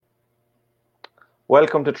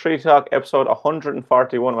Welcome to Tree Talk, episode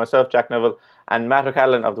 141. Myself, Jack Neville, and Matt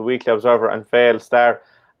O'Callaghan of the Weekly Observer and Fail Star.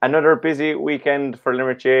 Another busy weekend for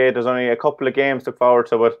Limerick GAA. There's only a couple of games to look forward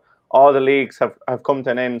to, but all the leagues have come to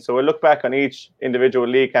an end. So we'll look back on each individual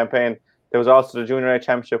league campaign. There was also the Junior A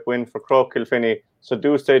Championship win for Croke Kilfinney. So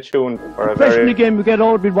do stay tuned for a Especially the game, you get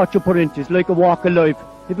out with what you put into. It's like a walk of life.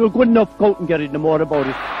 If you're good enough, go out and get it, no more about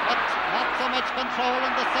it. Not so much control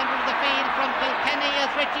in the centre of the field from Kilkenny as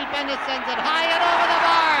Richie Bennett sends it high and over the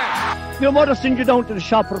bar. Your mother sends you down to the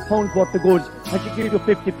shop for a pound's worth of goods and she gives you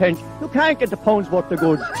 50 pence. You can't get the pound's worth of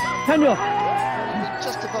goods, can you?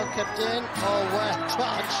 Just about kept in. Oh, well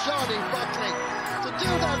done, Shawnee Buckley. To do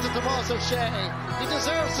that to Tomas O'Shea. He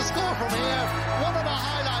deserves to score from here. One of the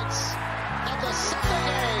highlights of the Sunday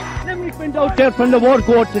game. Limerick went out there from the word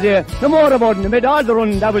go today. No more about it. They made all the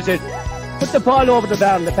running, that was it. Put the ball over the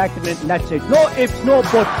bar and the back of it, and that's it. No ifs, no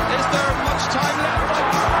buts. Is there much time left?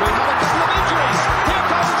 We have a couple of injuries. Here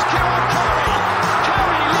comes Kieran Carey.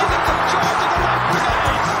 Carey leading the charge of the right brigade.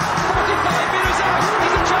 45 metres out.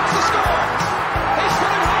 He's a chance to score. He's put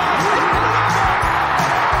it high.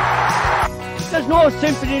 There's no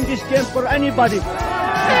sympathy in this game for anybody.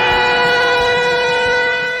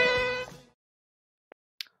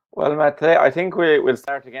 Well, Matt, today I think we'll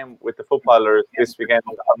start again with the footballers this weekend.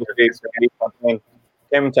 Obviously, the league campaign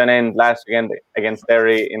came to an end last weekend against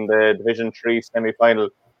Derry in the Division 3 semi-final.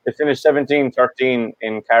 They finished 17-13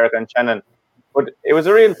 in Carrick and Shannon. But it was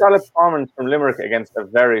a real solid performance from Limerick against a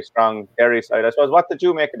very strong Derry side. I suppose, what did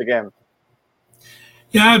you make of the game?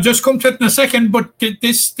 Yeah, I've just come to it in a second, but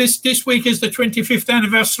this week is the 25th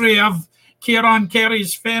anniversary of Kieran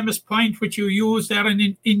Carey's famous point, which you used there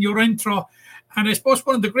in your intro. And I suppose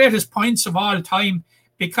one of the greatest points of all time,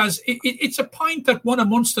 because it's a point that won a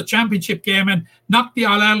Munster Championship game and knocked the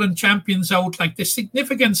All-Ireland champions out. Like, the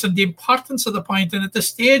significance and the importance of the point, and at the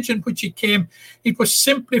stage in which it came, it was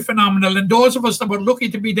simply phenomenal. And those of us that were lucky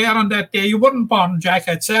to be there on that day, you weren't born, Jack,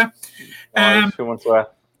 I'd say. 2 months away.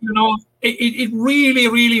 You know, it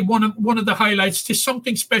really one of the highlights to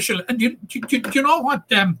something special. And you know what,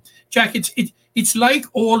 Jack? It's like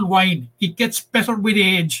old wine. It gets better with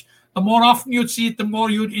age. The more often you'd see it, the more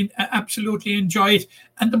you'd absolutely enjoy it,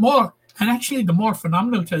 and the more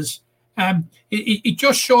phenomenal it is. It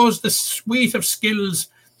just shows the suite of skills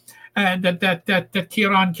that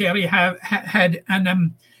Kieran Carey had,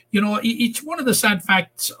 and you know, it's one of the sad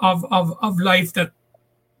facts of life that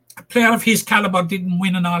a player of his caliber didn't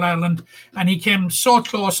win an All Ireland, and he came so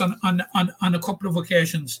close on a couple of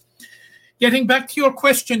occasions. Getting back to your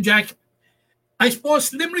question, Jack, I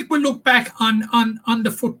suppose Limerick will look back on the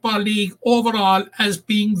Football League overall as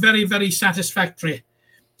being very, very satisfactory.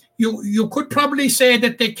 You could probably say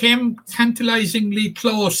that they came tantalisingly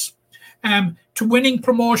close to winning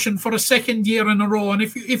promotion for a second year in a row. And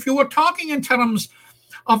if you were talking in terms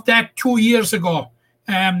of that 2 years ago,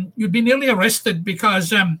 you'd be nearly arrested,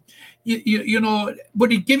 because you know.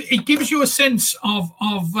 But it gives you a sense of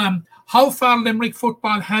how far Limerick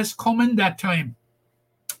football has come in that time.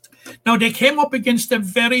 Now, they came up against a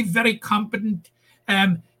very, very competent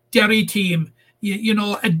Derry team. You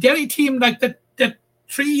know, a Derry team like that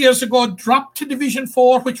 3 years ago dropped to Division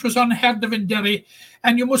 4, which was unheard of in Derry.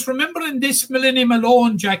 And you must remember in this millennium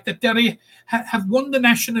alone, Jack, that Derry have won the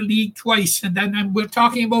National League twice. And then we're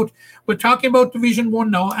talking about Division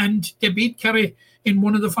 1 now, and they beat Kerry in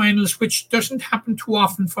one of the finals, which doesn't happen too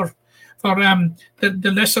often for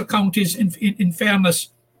the lesser counties, in fairness.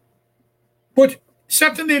 But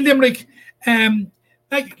certainly Limerick,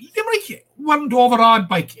 Limerick weren't overawed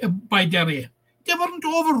by Derry. They weren't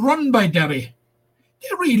overrun by Derry. They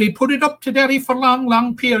really put it up to Derry for long,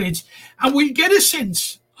 long periods. And we'll get a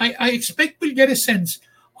sense, I expect we'll get a sense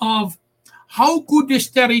of how good this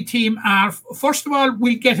Derry team are. First of all,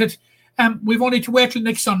 we'll get it. We've only to wait till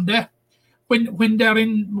next Sunday when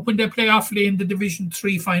they play Offaly in the Division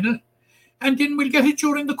 3 final. And then we'll get it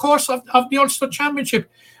during the course of the Ulster Championship.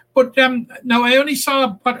 But now I only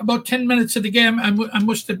saw about 10 minutes of the game, I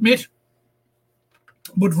must admit.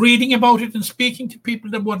 But reading about it and speaking to people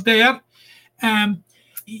that were there,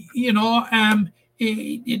 you know,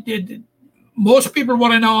 most people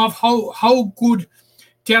were in awe of how good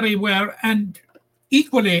Derry were, and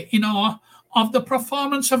equally in awe of the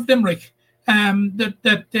performance of Limerick,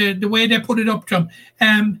 the way they put it up to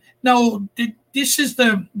them. Now, this is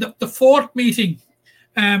the fourth meeting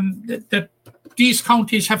that these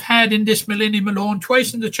counties have had in this millennium alone,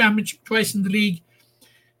 twice in the Championship, twice in the League.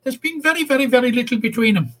 There's been very, very, very little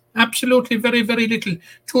between them. Absolutely very, very little.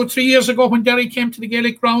 2 or 3 years ago, when Derry came to the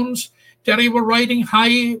Gaelic grounds, Derry were riding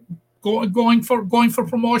high, going for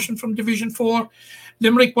promotion from Division 4.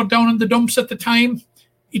 Limerick were down in the dumps at the time.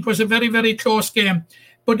 it was a very, very close game.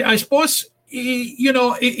 But I suppose, you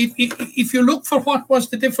know, if you look for what was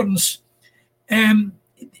the difference,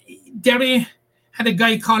 Derry had a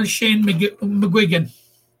guy called Shane McGuigan,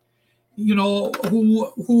 you know,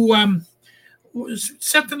 who was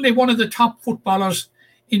certainly one of the top footballers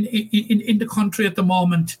in the country at the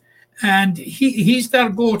moment. And he's their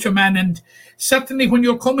go-to man. And certainly when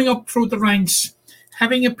you're coming up through the ranks,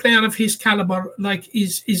 having a player of his caliber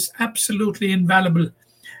is absolutely invaluable.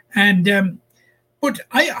 And but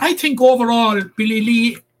I think overall Billy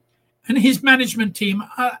Lee and his management team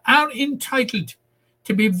are entitled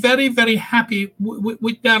to be very, very happy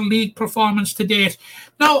with their league performance to date.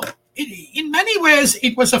 Now, in many ways,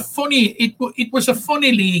 it was a funny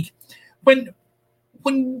league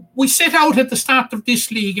when we set out at the start of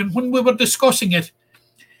this league, and when we were discussing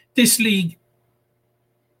this league,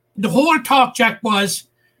 the whole talk, Jack, was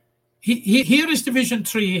here is Division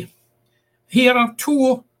 3. Here are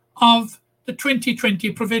two of the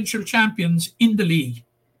 2020 provincial champions in the league,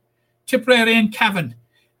 Tipperary and Cavan.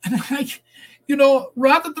 And you know,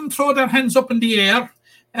 rather than throw their hands up in the air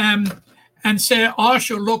and say, oh,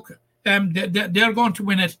 sure, look, they're going to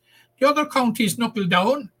win it, the other counties knuckle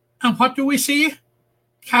down. And what do we see?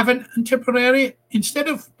 Cavan and Tipperary, instead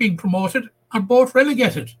of being promoted, are both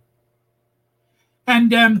relegated.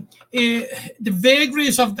 And the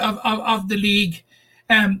vagaries of the league,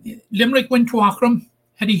 Limerick went to Aughrim,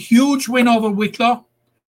 had a huge win over Wicklow.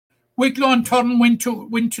 Wicklow in turn went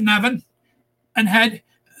to Navan and had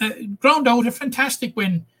ground out a fantastic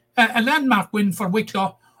win, a landmark win for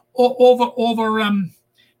Wicklow over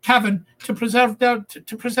Cavan to preserve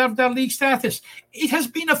their league status. It has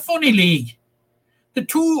been a funny league. The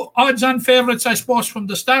two odds-on favourites, I suppose, from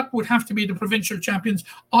the start would have to be the provincial champions,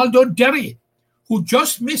 although Derry, who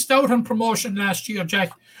just missed out on promotion last year,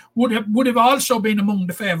 Jack, would have also been among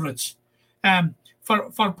the favourites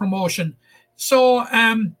for promotion. So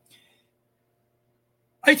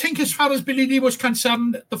I think as far as Billy Lee was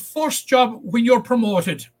concerned, the first job when you're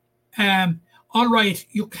promoted, all right,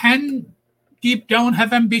 you can deep down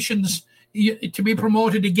have ambitions to be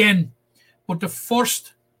promoted again, but the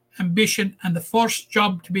first ambition and the first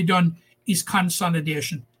job to be done is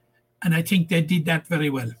consolidation. And I think they did that very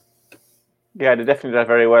well. Yeah, they definitely did that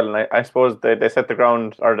very well. And I suppose they set the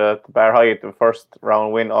ground or the bar high at the first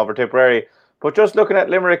round win over Tipperary. But just looking at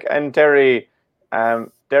Limerick and Derry,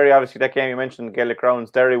 Derry, obviously, that game you mentioned, Gaelic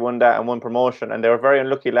Grounds, Derry won that and won promotion. And they were very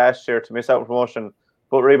unlucky last year to miss out on promotion,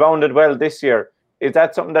 but rebounded well this year. Is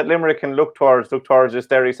that something that Limerick can look towards this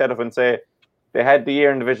Derry setup and say they had the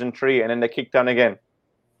year in Division 3 and then they kicked on again?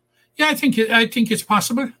 Yeah, I think it's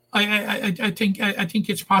possible. I think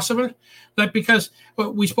it's possible. Like, because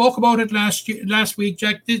we spoke about it last week,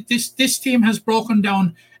 Jack. This team has broken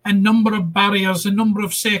down a number of barriers, a number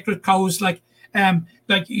of sacred cows, like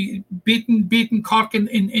beating Cork in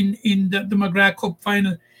the McGrath Cup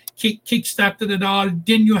final, kick-started it all.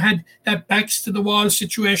 Then you had that backs to the wall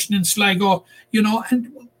situation in Sligo, you know, and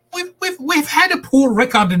we've had a poor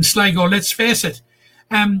record in Sligo. Let's face it.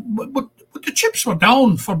 But the chips were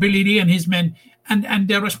down for Billy Lee and his men, and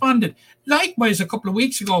they responded. Likewise, a couple of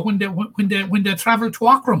weeks ago when they travelled to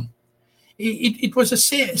Aughrim, it was a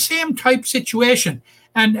same type situation,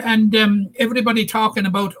 and everybody talking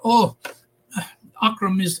about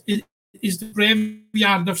Aughrim is the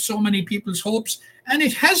graveyard of so many people's hopes, and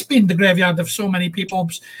it has been the graveyard of so many people's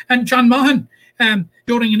hopes. And John Maughan,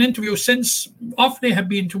 during an interview since Offaly had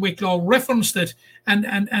been to Wicklow, referenced it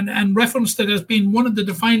and referenced it as being one of the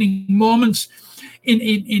defining moments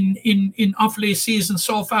in Offaly's season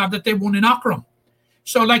so far, that they won in Aughrim.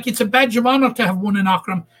 So, like, it's a badge of honour to have won in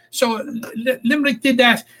Aughrim. So Limerick did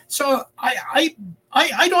that. So I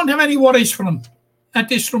don't have any worries for them at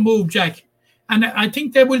this remove, Jack. And I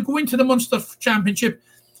think they will go into the Munster Championship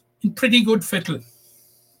in pretty good fittle.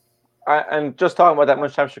 And just talking about that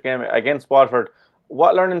Munster Championship game against Waterford,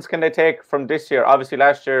 what learnings can they take from this year? Obviously,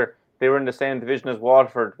 last year they were in the same division as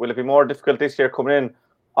Waterford. Will it be more difficult this year coming in,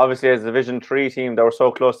 obviously, as a Division 3 team that were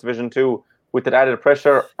so close to Division 2 with that added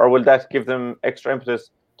pressure, or will that give them extra impetus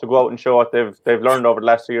to go out and show what they've learned over the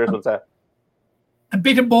last 2 years, we'll say? A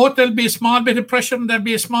bit of both. There'll be a small bit of pressure and there'll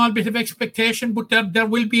be a small bit of expectation, but there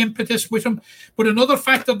will be impetus with them. But another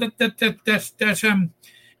factor that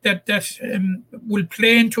will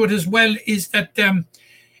play into it as well is that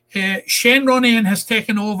Shane Ronayne has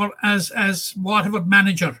taken over as Waterford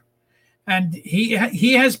manager, and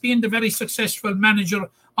he has been the very successful manager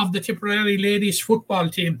of the Tipperary ladies football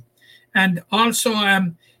team, and also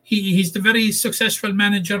he's the very successful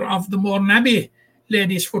manager of the Mourne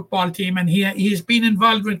ladies football team, and he's been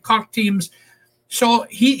involved with Cork teams. So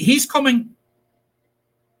he's coming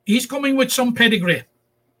with some pedigree,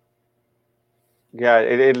 Yeah,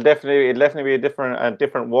 it'll definitely be a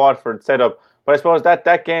different Watford setup. But I suppose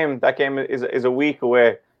that game is a week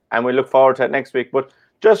away, and we look forward to it next week. But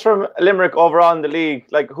just from Limerick overall in the league,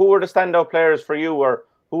 like, who were the standout players for you, or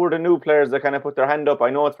who were the new players that kind of put their hand up? I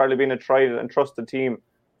know it's probably been a tried and trusted team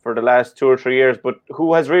for the last 2 or 3 years, but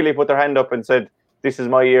who has really put their hand up and said, "This is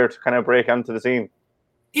my year to kind of break onto the scene"?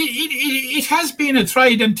 It has been a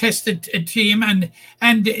tried and tested team, and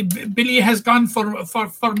Billy has gone for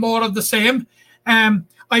more of the same.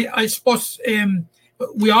 I suppose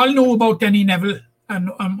we all know about Danny Neville and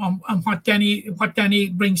what Danny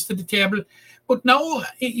brings to the table, but now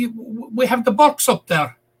we have the Burks up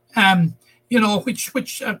there,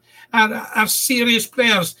 which are serious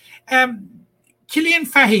players. Killian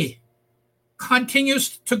Fahey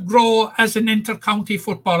continues to grow as an inter-county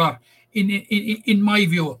footballer, in my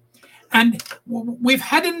view, and we've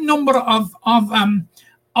had a number of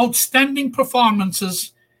outstanding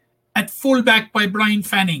performances at fullback by Brian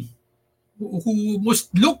Fanning, who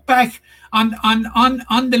must look back on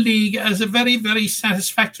the league as a very, very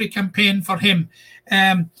satisfactory campaign for him.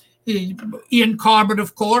 Ian Corbett,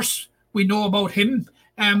 of course, we know about him.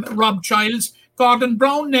 Rob Childs, Gordon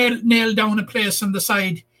Brown nailed down a place on the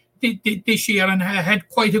side this year and had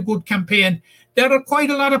quite a good campaign. There are quite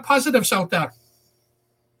a lot of positives out there.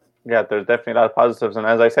 Yeah, there's definitely a lot of positives. And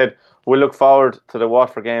as I said, we'll look forward to the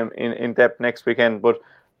Watford game in depth next weekend. But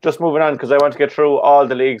just moving on, because I want to get through all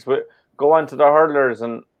the leagues, we go on to the hurlers.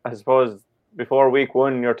 And I suppose before week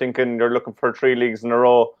 1, you're looking for 3 leagues in a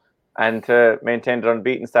row and to maintain their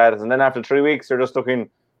unbeaten status. And then after 3 weeks, you're just looking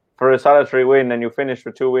for a solitary win, and you finish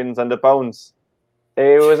with 2 wins on the bounce.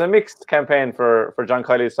 It was a mixed campaign for John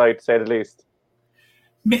Kiley's side, to say the least.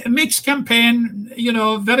 Mixed campaign,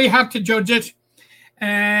 very hard to judge it.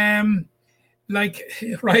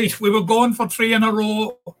 We were going for 3 in a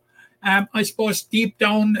row. I suppose deep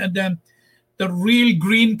down, the real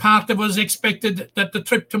green part of us expected that the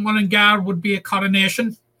trip to Mullingar would be a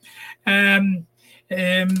coronation. But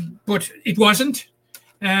it wasn't.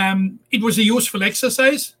 It was a useful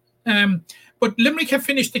exercise. But Limerick have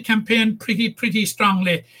finished the campaign pretty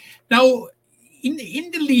strongly. Now,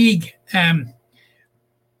 in the league, the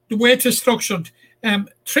way it is structured,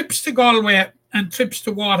 trips to Galway and trips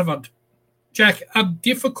to Waterford, Jack, are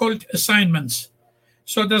difficult assignments.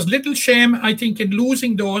 So there's little shame, I think, in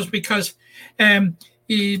losing those, because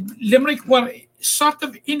Limerick were sort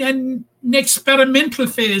of in an experimental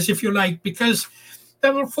phase, if you like, because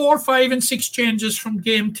there were 4, 5, and 6 changes from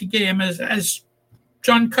game to game as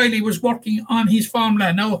John Kiley was working on his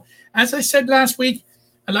formula. Now, as I said last week,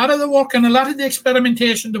 a lot of the work and a lot of the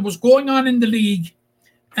experimentation that was going on in the league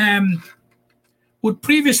would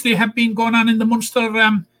previously have been going on in the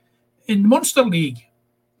Munster League.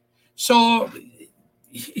 So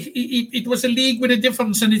it was a league with a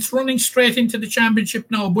difference, and it's running straight into the championship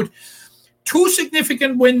now. But 2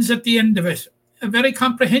 significant wins at the end of it. A very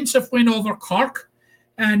comprehensive win over Cork,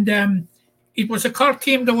 and it was a Cork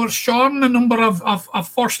team that was shorn a number of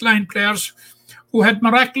first-line players who had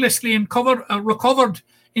miraculously recovered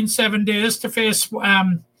in 7 days to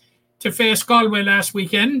face Galway last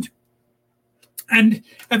weekend, and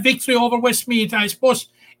a victory over Westmeath. I suppose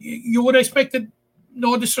you would expect it,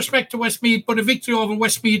 no disrespect to Westmeath, but a victory over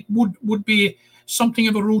Westmeath would be something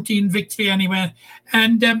of a routine victory anyway.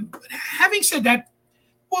 And having said that,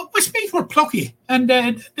 Westmeath were plucky, and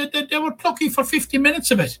they were plucky for 50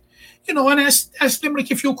 minutes of it. And asked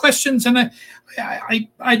Limerick a few questions, and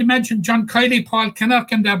I'd imagine John Kiley, Paul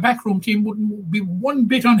Kennerk, and their backroom team wouldn't be one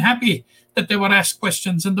bit unhappy that they were asked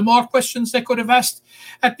questions. And the more questions they could have asked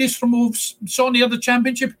at this remove so near the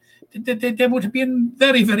championship, they would have been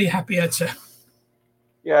very, very happy, I'd say.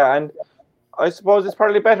 Yeah, and I suppose it's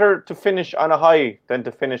probably better to finish on a high than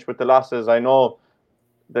to finish with the losses. I know,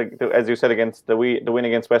 as you said, against the win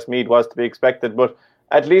against Westmeath was to be expected, but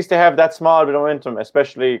at least they have that small bit of momentum,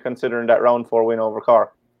 especially considering that round 4 win over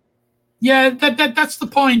Cork. Yeah, that's the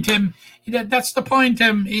point. That's the point.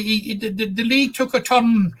 The league took a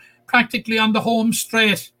turn practically on the home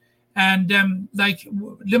straight, and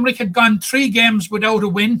Limerick had gone 3 games without a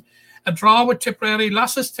win, a draw with Tipperary,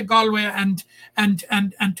 losses to Galway and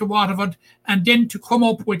to Waterford, and then to come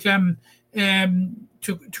up with to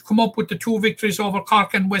come up with the 2 victories over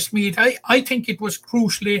Cork and Westmeath. I think it was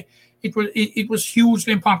crucially. It was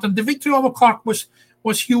hugely important. The victory over Cork was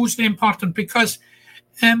hugely important because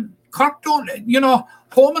Cork don't,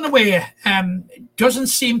 home and away doesn't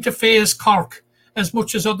seem to faze Cork as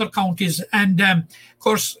much as other counties. And of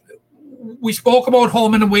course, we spoke about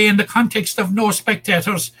home and away in the context of no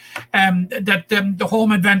spectators, that the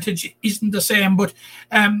home advantage isn't the same. But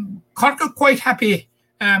Cork are quite happy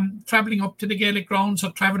travelling up to the Gaelic grounds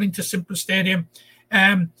or travelling to Simple Stadium.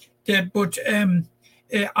 I thought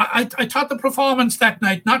the performance that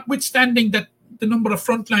night, notwithstanding that the number of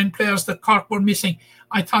frontline players that Cork were missing,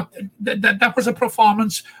 I thought that was a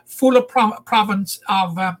performance full of promise.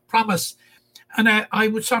 And I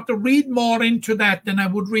would sort of read more into that than I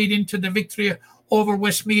would read into the victory over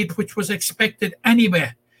Westmeath, which was expected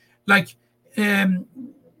anyway. Like,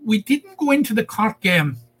 we didn't go into the Cork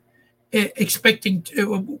game expecting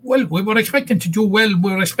to, we were expecting to do well.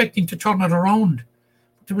 We were expecting to turn it around.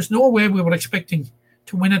 There was no way we were expecting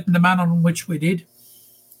to win it in the manner in which we did.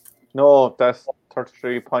 No, that's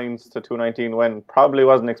 33 points to 219 win. Probably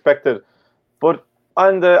wasn't expected. But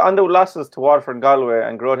on the losses to Waterford and Galway,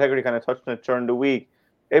 and Gearóid Hegarty kind of touched on it during the week,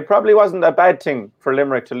 it probably wasn't a bad thing for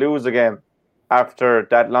Limerick to lose a game after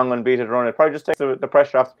that long unbeaten run. It probably just takes the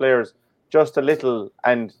pressure off the players just a little,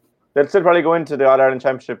 and they'll still probably go into the All-Ireland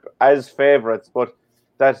Championship as favourites, but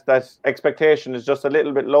that expectation is just a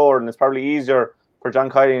little bit lower, and it's probably easier for John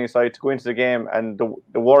Kiely and his side to go into the game, and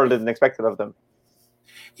the world isn't expected of them.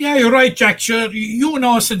 Yeah, you're right, Jack. Sure, you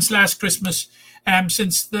know, since last Christmas,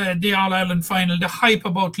 since the All-Ireland final, the hype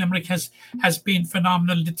about Limerick has been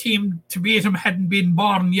phenomenal. The team to beat them hadn't been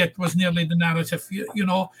born yet was nearly the narrative, you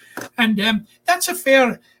know. And that's a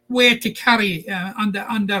fair way to carry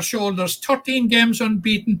on their shoulders. 13 games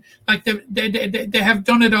unbeaten, like they have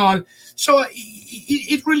done it all. So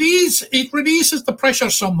it releases the pressure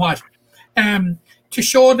somewhat, to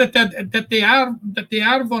show that they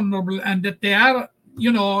are vulnerable and that they are,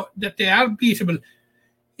 you know, that they are beatable.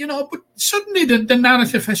 You know, but suddenly the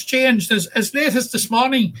narrative has changed. As late as this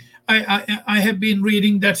morning, I have been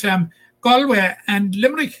reading that Galway and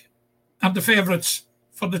Limerick are the favourites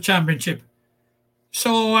for the championship.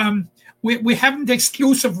 So we haven't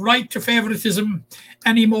exclusive right to favouritism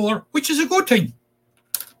anymore, which is a good thing.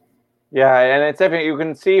 Yeah, and it's definitely, you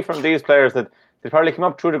can see from these players that they probably come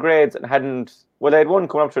up through the grades and they had won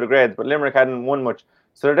coming up through the grades, but Limerick hadn't won much.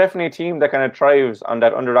 So they're definitely a team that kind of thrives on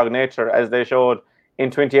that underdog nature, as they showed in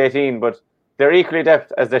 2018, but they're equally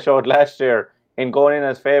adept as they showed last year in going in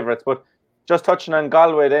as favourites. But just touching on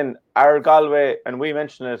Galway then, our Galway, and we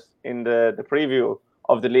mentioned it in the preview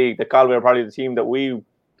of the league, that Galway are probably the team that we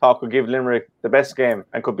thought could give Limerick the best game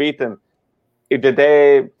and could beat them. Did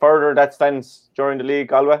they further that stance during the league,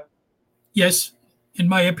 Galway? Yes, in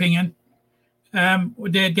my opinion.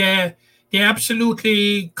 They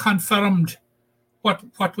absolutely confirmed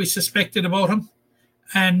what we suspected about them.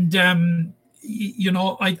 And you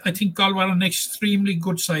know, I think Galway are an extremely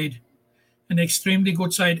good side, and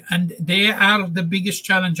they are the biggest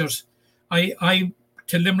challengers to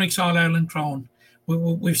Limerick's All-Ireland crown.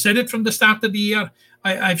 We've said it from the start of the year.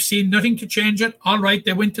 I've seen nothing to change it. All right,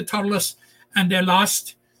 they went to Thurles and they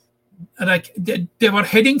lost. Like they were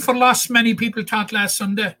heading for loss, many people thought last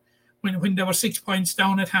Sunday when they were 6 points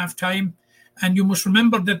down at half-time. And you must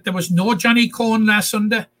remember that there was no Johnny Cohen last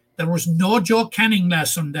Sunday. There was no Joe Canning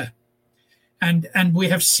last Sunday. And we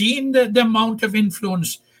have seen the amount of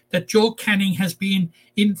influence that Joe Canning has been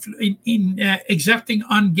exerting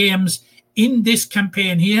on games in this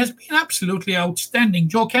campaign. He has been absolutely outstanding.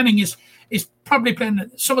 Joe Canning is probably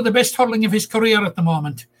playing some of the best hurling of his career at the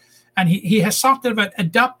moment. And he has sort of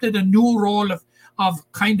adopted a new role of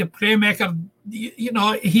kind of playmaker. You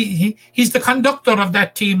know, he's the conductor of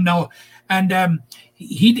that team now. And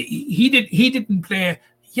he didn't play.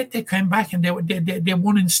 Yet they came back and they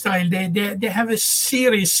won in style. They have a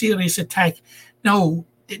serious attack. Now,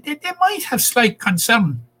 they might have slight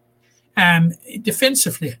concern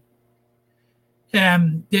defensively.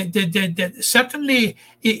 Certainly,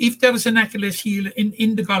 if there is an Achilles heel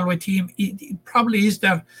in the Galway team, it probably is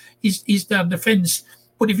their defence.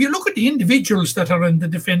 But if you look at the individuals that are in the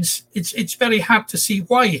defence, it's very hard to see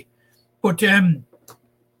why. But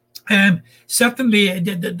certainly,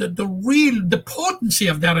 the potency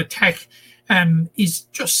of their attack is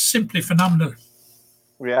just simply phenomenal.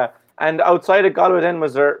 Yeah, and outside of Galway, then,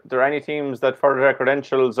 was there any teams that furthered their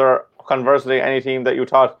credentials, or conversely, any team that you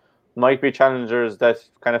thought might be challengers that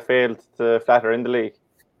kind of failed to flatter in the league?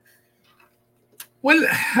 Well,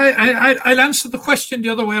 I'll answer the question the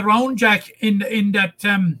other way around, Jack. In that.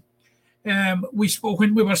 We spoke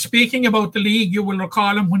when we were speaking about the league. You will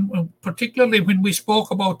recall them particularly when we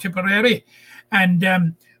spoke about Tipperary,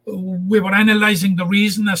 and we were analysing the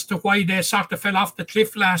reason as to why they sort of fell off the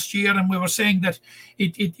cliff last year, and we were saying that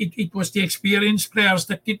it was the experienced players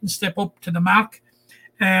that didn't step up to the mark.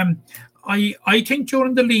 I think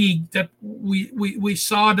during the league that we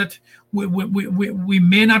saw that we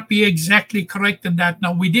may not be exactly correct in that.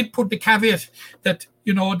 Now we did put the caveat that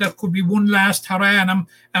there could be one last hurrah,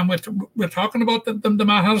 and we're talking about the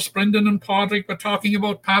Mahers, Brendan and Padraig. We're talking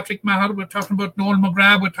about Patrick Maher. We're talking about Noel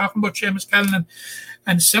McGrath. We're talking about Seamus Callan,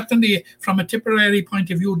 and certainly from a Tipperary point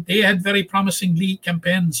of view, they had very promising league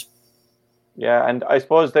campaigns. Yeah, and I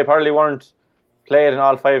suppose they probably weren't played in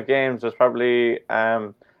all 5 games. There's probably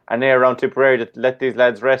an air around Tipperary to let these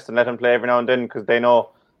lads rest and let them play every now and then because they know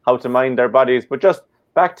how to mind their bodies. But just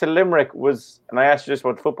back to Limerick and I asked you just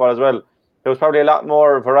about football as well, there was probably a lot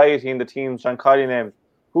more variety in the teams John Colley named.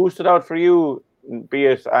 Who stood out for you, be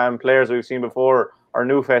it players we've seen before or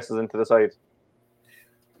new faces into the side?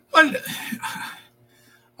 Well,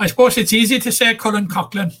 I suppose it's easy to say Colin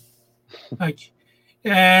Coughlin.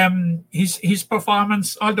 His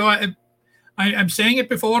performance, although I'm saying it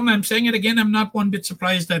before and I'm saying it again, I'm not one bit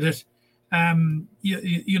surprised at it.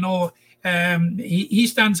 He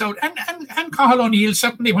stands out, and Cathal O'Neill,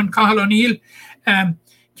 certainly when Cathal O'Neill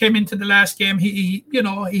came into the last game,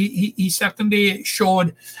 he certainly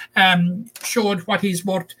showed what he's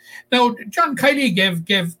worth. Now John Kiely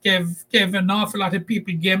gave an awful lot of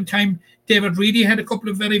people game time. David Reedy had a couple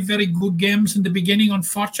of very, very good games in the beginning.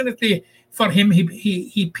 Unfortunately for him,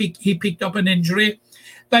 he picked up an injury.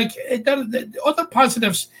 The other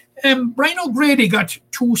positives, Brian O'Grady got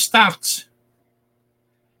 2 starts.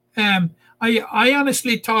 I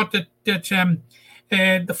honestly thought that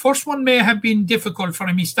the first one may have been difficult for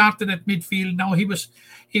him. He started at midfield. Now he was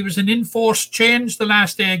an enforced change the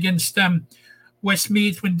last day against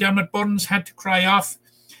Westmeath when Dermot Burns had to cry off,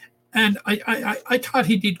 and I thought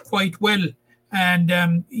he did quite well.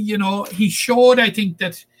 And he showed, I think,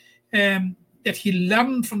 that he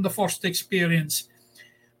learned from the first experience.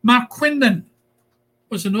 Mark Quinlan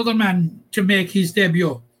was another man to make his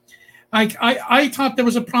debut. I thought there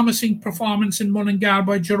was a promising performance in Mullingar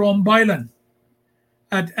by Jerome Boylan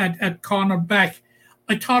at corner back.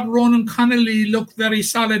 I thought Ronan Connolly looked very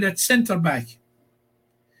solid at centre back.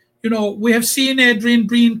 We have seen Adrian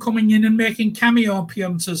Breen coming in and making cameo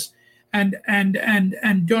appearances and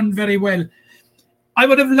done very well. I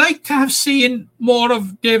would have liked to have seen more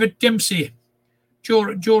of David Dempsey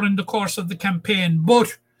during the course of the campaign,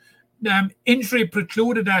 but injury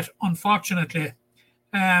precluded that, unfortunately,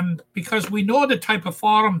 because we know the type of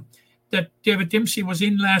form that David Dempsey was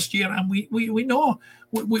in last year, and we know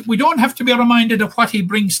we don't have to be reminded of what he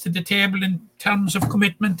brings to the table in terms of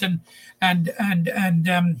commitment and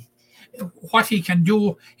what he can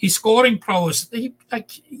do. His scoring prowess, he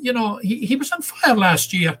was on fire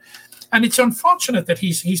last year, and it's unfortunate that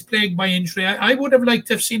he's plagued by injury. I would have liked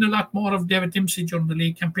to have seen a lot more of David Dempsey during the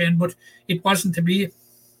league campaign, but it wasn't to be.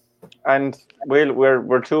 And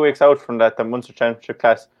we're 2 weeks out from the Munster Championship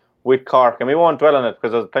clash with Cork, and we won't dwell on it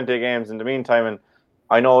because there's plenty of games in the meantime, and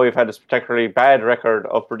I know we've had this particularly bad record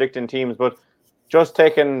of predicting teams, but just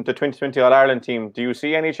taking the 2020 All-Ireland team, do you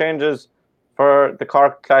see any changes for the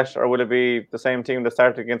Cork clash, or will it be the same team that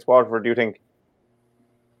started against Waterford, do you think?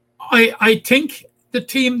 I think the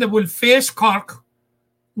team that will face Cork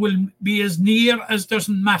will be as near as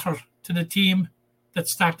doesn't matter to the team that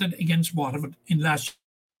started against Waterford in last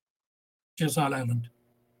year's All-Ireland.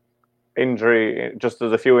 Injury, just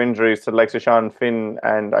there's a few injuries to the likes of Sean Finn,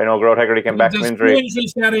 and I know Grout Hegarty came back from injury.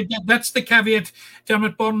 Injuries there, that's the caveat.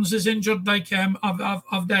 Dermot Burns is injured,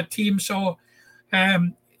 of that team. So,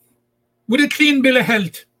 with a clean bill of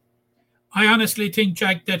health, I honestly think,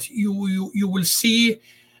 Jack, that you will see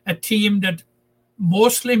a team that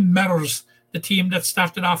mostly mirrors the team that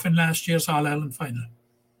started off in last year's All-Ireland final.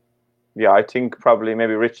 Yeah, I think probably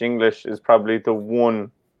maybe Rich English is probably the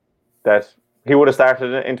one that he would have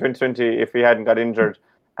started in 2020 if he hadn't got injured.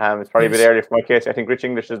 It's probably a bit early for my case. I think Rich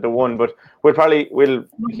English is the one, but we'll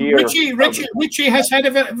hear. Richie has had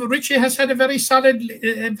a very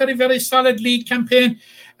solid league campaign,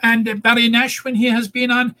 and Barry Nash, when he has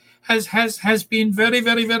been on, has been very,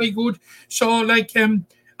 very, very good. So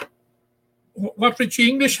what Richie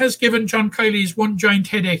English has given John Kiely is one giant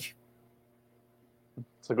headache.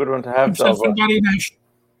 It's a good one to have. Himself and Barry Nash.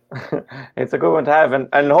 It's a good one to have,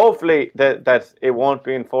 and hopefully that it won't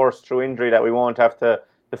be enforced through injury, that we won't have to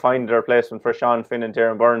find a replacement for Sean Finn and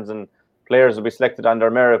Darren Burns, and players will be selected on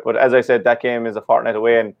their merit. But as I said, that game is a fortnight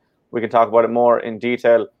away, and we can talk about it more in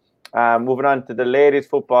detail. Moving on to the ladies'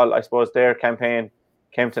 football, I suppose their campaign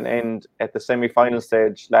came to an end at the semi-final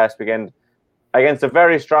stage last weekend against a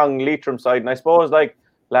very strong Leitrim side, and I suppose like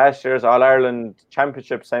last year's All-Ireland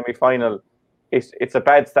Championship semi-final, it's a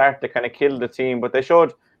bad start to kind of kill the team, but they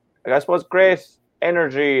showed, I suppose, great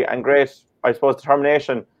energy and great, I suppose,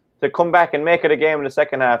 determination to come back and make it a game in the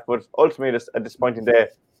second half, but ultimately a disappointing day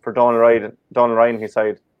for Donald Ryan, his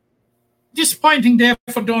side. Disappointing day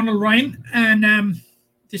for Donald Ryan, and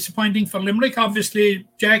disappointing for Limerick, obviously,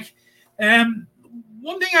 Jack.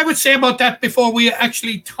 One thing I would say about that before we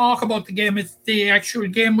actually talk about the game, it's the actual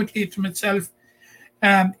game with Leitrim itself,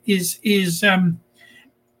 and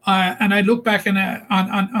I look back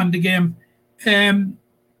on the game.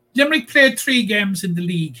 Limerick played 3 games in the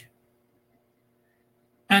league,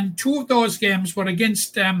 and 2 of those games were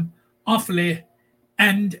against Offaly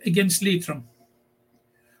and against Leitrim,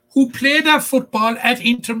 who play their football at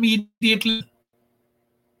intermediate level.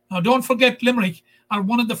 Now, don't forget, Limerick are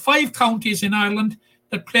one of the 5 counties in Ireland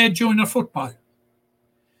that play junior football.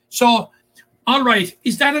 So, all right,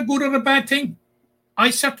 is that a good or a bad thing? I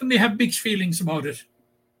certainly have mixed feelings about it.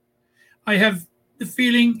 I have the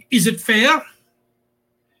feeling, is it fair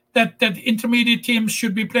that intermediate teams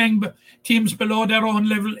should be playing teams below their own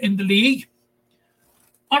level in the league?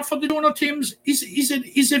 Or for the junior teams,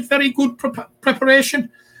 is it very good preparation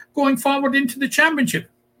going forward into the championship?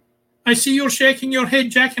 I see you're shaking your head,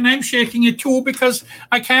 Jack, and I'm shaking it too, because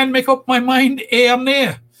I can't make up my mind A or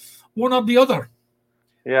nay, one or the other.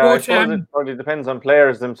 Yeah, but, I suppose it probably depends on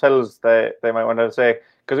players themselves, they might want to say.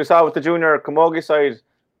 Because we saw with the junior Camogie side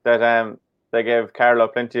that they gave Carlow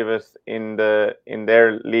plenty of it in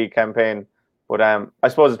their league campaign. But I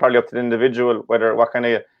suppose it's probably up to the individual what kind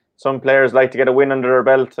of. Some players like to get a win under their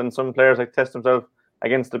belt, and some players like to test themselves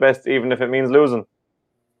against the best, even if it means losing.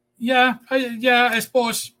 Yeah, I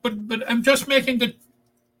suppose. But I'm just making the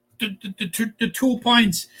 2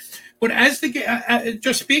 points. But as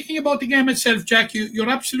just speaking about the game itself, Jack,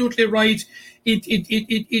 you're absolutely right.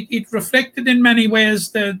 It reflected in many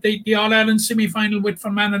ways the All Ireland semi-final with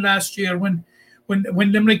Fermanagh last year when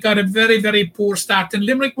Limerick got a very, very poor start, and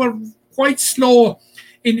Limerick were quite slow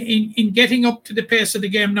in getting up to the pace of the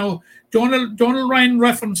game. Now, Donald Ryan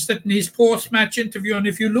referenced it in his post-match interview, and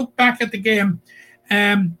if you look back at the game,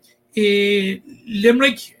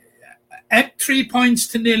 Limerick at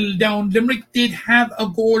 3-0 down, Limerick did have a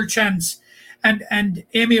goal chance, and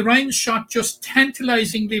Amy Ryan's shot just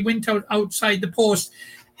tantalizingly went outside the post.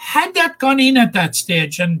 Had that gone in at that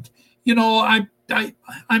stage, and you know,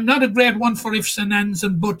 I'm not a great one for ifs and ands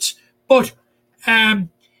and buts, but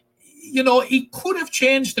you know, he could have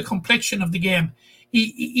changed the complexion of the game.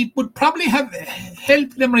 He would probably have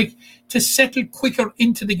helped Limerick to settle quicker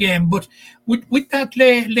into the game. But with that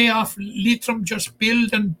layoff, Leitrim just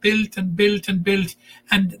built. And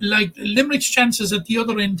like Limerick's chances at the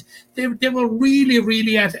other end, they were really,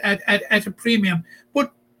 really at a premium.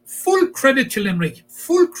 But full credit to Limerick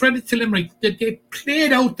that they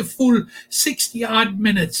played out the full 60-odd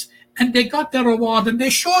minutes, and they got their reward, and they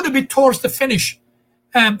showed a bit towards the finish.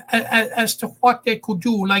 As to what they could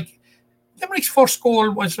do. Like Limerick's first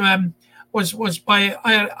goal was by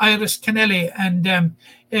Iris Kennelly, and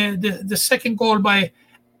the second goal by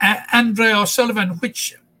Andrea O'Sullivan,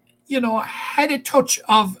 which, you know, had a touch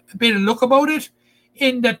of a bit of luck about it,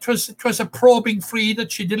 in that it was a probing free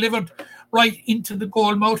that she delivered right into the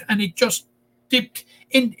goal mouth, and it just dipped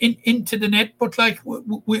into the net. But like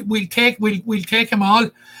we'll take them all,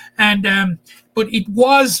 and but it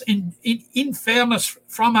was in fairness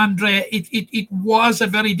from Andrea, it was a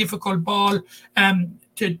very difficult ball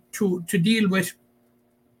to deal with.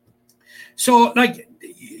 So like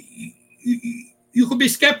you could be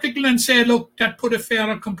skeptical and say, look, that put a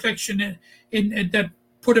fairer complexion in that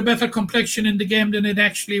put a better complexion in the game than it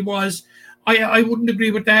actually was. I wouldn't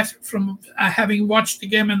agree with that from having watched the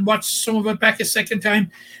game and watched some of it back a second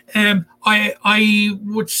time. I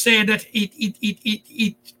would say that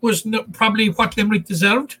it was probably what Limerick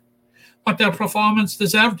deserved, what their performance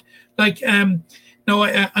deserved. Like, now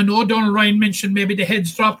I know Donald Ryan mentioned maybe the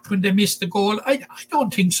heads dropped when they missed the goal. I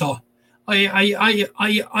don't think so. I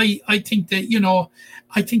think that, you know,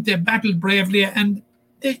 I think they battled bravely, and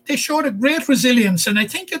they showed a great resilience. And I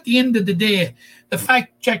think at the end of the day, the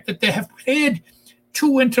fact, Jack, that they have played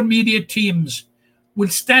 2 intermediate teams will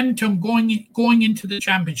stand to them going into the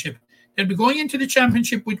championship. They'll be going into the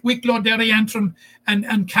championship with Wicklow, Derry Antrim,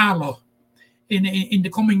 and Carlow in the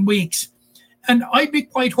coming weeks. And I'd be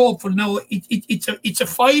quite hopeful now. It's a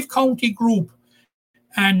 5-county group,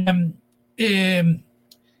 and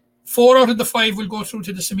 4 out of the 5 will go through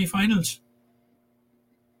to the semi-finals.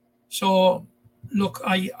 So, look,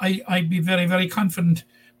 I'd be very, very confident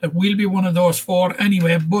that we'll be one of those 4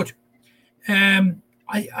 anyway. But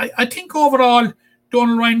I think overall,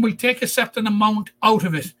 Donald Ryan will take a certain amount out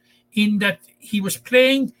of it, in that he was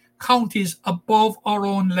playing counties above our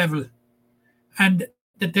own level, and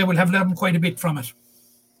that they will have learned quite a bit from it.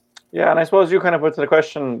 Yeah, and I suppose you kind of put to the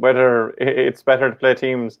question whether it's better to play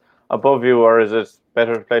teams above you or is it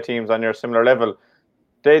better to play teams on your similar level.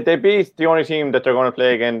 They beat the only team that they're going to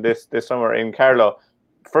play again this summer in Carlow.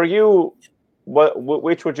 For you,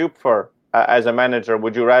 which would you prefer as a manager?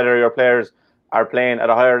 Would you rather your players are playing at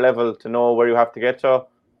a higher level to know where you have to get to,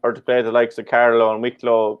 or to play the likes of Carlow and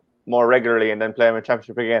Wicklow more regularly and then play them in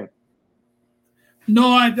Championship again? No,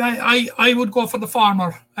 I would go for the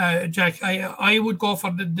former, Jack. I would go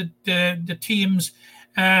for the teams.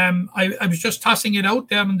 I was just tossing it out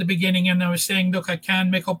there in the beginning, and I was saying, look, I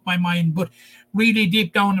can't make up my mind, but really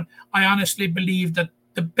deep down, I honestly believe that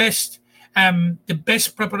the best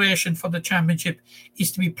preparation for the championship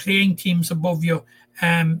is to be playing teams above you,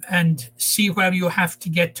 and see where you have to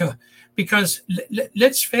get to, because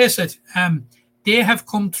let's face it, they have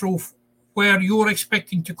come through where you're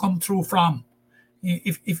expecting to come through from.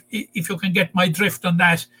 If you can get my drift on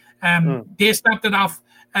that, they started off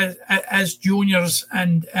as juniors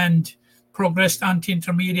and progressed on to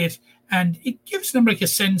intermediate, and it gives them like a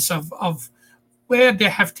sense of where they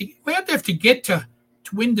have to get to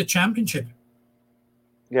win the championship.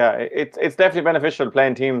 Yeah, it's definitely beneficial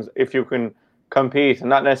playing teams if you can compete, and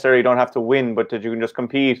not necessarily you don't have to win, but that you can just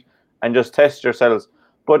compete and just test yourselves.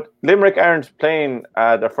 But Limerick aren't playing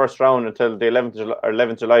their first round until the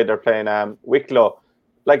 11th July. They're playing Wicklow.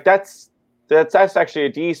 Like that's actually a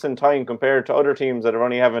decent time compared to other teams that are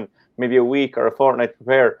only having maybe a week or a fortnight to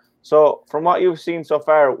prepare. So from what you've seen so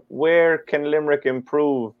far, where can Limerick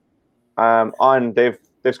improve on? They've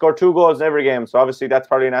scored 2 goals in every game, so obviously that's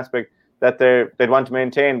probably an aspect that they'd want to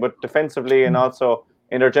maintain. But defensively and also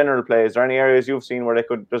in their general play, is there any areas you've seen where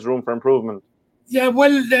there's room for improvement? Yeah,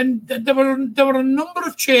 well, then there were a number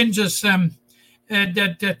of changes that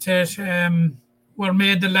were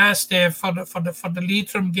made the last day for the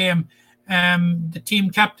Leitrim game. The team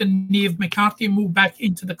captain Niamh McCarthy moved back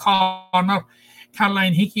into the corner.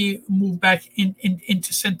 Caroline Hickey moved back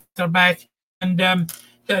into centre back, and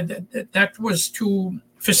that was to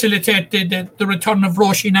facilitate the return of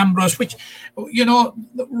Roisin Ambrose, which, you know,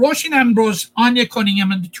 Roisin Ambrose, Anya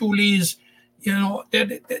Cunningham, and the two Lees. You know,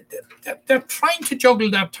 they're trying to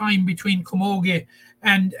juggle that time between Camogie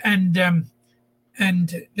and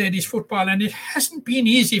ladies football, and it hasn't been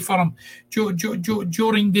easy for them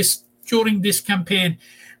during this campaign.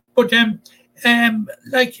 But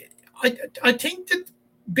I think that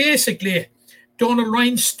basically Donald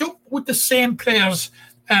Ryan stuck with the same players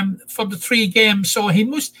for the 3 games. So he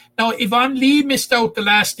must now. Yvonne Lee missed out the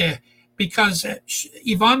last day because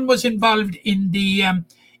Yvonne was involved in the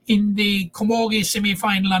Camogie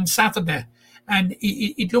semi-final on Saturday, and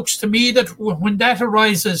it looks to me that when that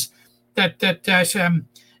arises, that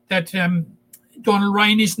Donald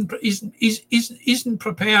Ryan isn't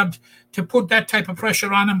prepared to put that type of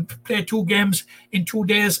pressure on him to play 2 games in 2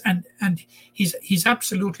 days, and he's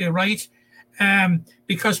absolutely right,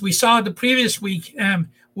 because we saw the previous week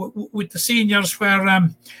with the seniors where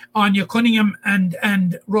Anya Cunningham and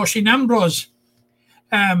Roisin Ambrose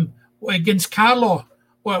against Carlow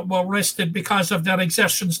were rested because of their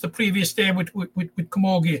exertions the previous day with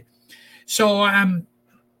Camogie. So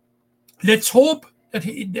let's hope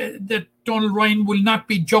that Donald Ryan will not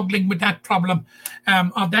be juggling with that problem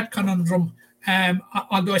or that conundrum.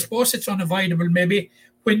 Although I suppose it's unavoidable maybe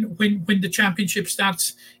when the championship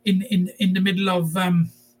starts in the middle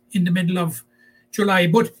of July.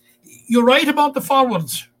 But you're right about the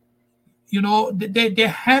forwards. You know, they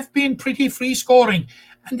have been pretty free scoring.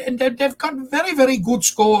 And they've got very, very good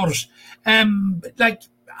scores. Like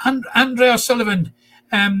Andrea Sullivan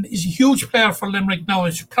is a huge player for Limerick now.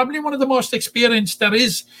 He's probably one of the most experienced there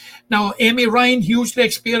is. Now, Amy Ryan, hugely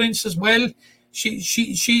experienced as well.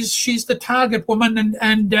 She's the target woman,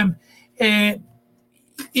 and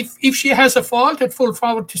if she has a fault at full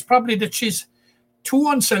forward, it's probably that she's too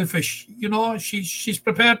unselfish. You know, she's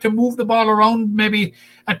prepared to move the ball around maybe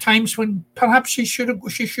at times when perhaps she should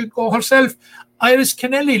go herself. Iris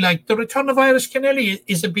Kennelly, like the return of Iris Kennelly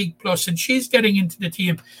is a big plus, and she's getting into the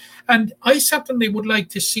team. And I certainly would like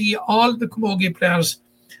to see all the Camogie players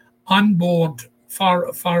on board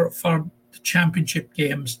for the championship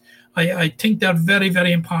games. I think they're very,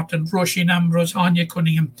 very important. Roisin Ambrose, Anya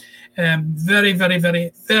Cunningham, very, very,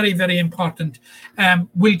 very, very, very important.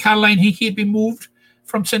 Will Caroline Hickey be moved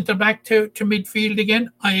from centre back to midfield again?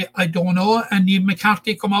 I don't know. And Niamh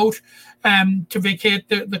McCarthy come out to vacate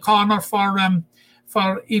the corner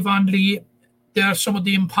for Yvonne Lee. There are some of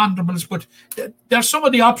the imponderables, but there are some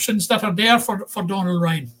of the options that are there for Donald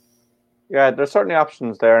Ryan. Yeah, there's certainly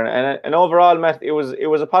options there, and overall, Matt, it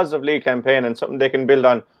was a positive league campaign and something they can build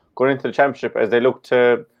on going into the championship as they look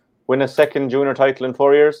to win a second junior title in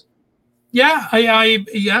 4 years. Yeah,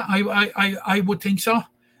 I would think so.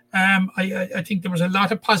 I think there was a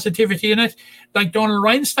lot of positivity in it. Like Donald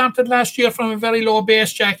Ryan started last year from a very low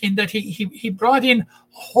base, Jack, in that he brought in a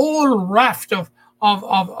whole raft of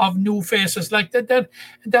new faces like that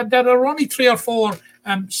are only 3 or 4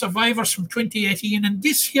 survivors from 2018, and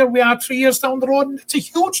this year we are 3 years down the road, and it's a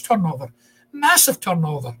huge turnover, massive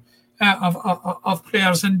turnover of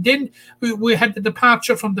players. And then we had the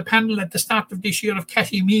departure from the panel at the start of this year of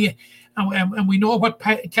Cathy Mee, and we know what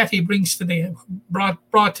Cathy brings to the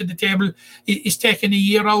brought to the table. Is taking a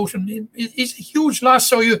year out, and it's a huge loss.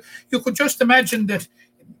 So you could just imagine that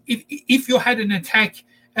if you had an attack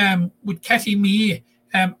with Cathy Mee,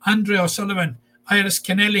 Andre O'Sullivan, Iris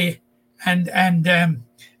Kennelly, and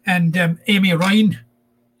Amy Ryan,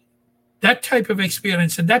 that type of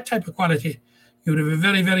experience and that type of quality, you would have a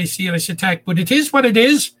very, very serious attack. But it is what it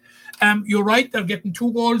is. You're right; they're getting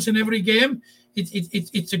 2 goals in every game.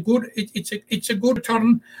 It's a good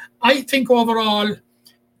turn. I think overall,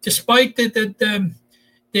 despite the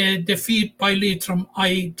defeat by Leitrim,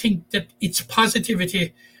 I think that it's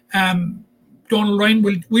positivity. Donald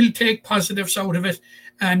Ryan will take positives out of it,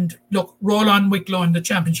 and look, roll on Wicklow in the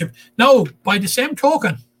championship. Now, by the same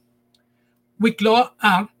token, Wicklow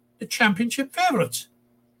are the championship favourites.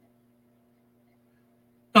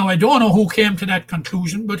 Now, I don't know who came to that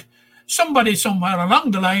conclusion, but somebody somewhere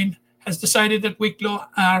along the line has decided that Wicklow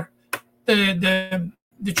are the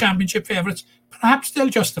championship favourites. Perhaps they'll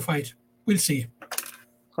justify it. We'll see.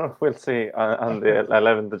 We'll see on the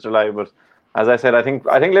 11th of July. But as I said, I think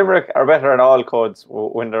Limerick are better in all codes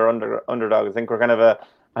when they're underdogs. I think we're kind of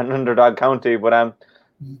an underdog county. But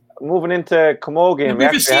moving into Camogie, and we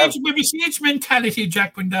have a siege mentality,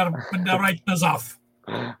 Jack, when they're writing us off.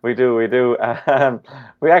 We do. We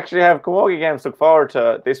actually have Camogie games to look forward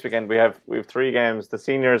to this weekend. We have 3 games. The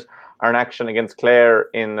seniors are in action against Clare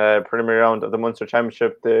in the preliminary round of the Munster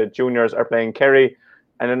Championship. The juniors are playing Kerry,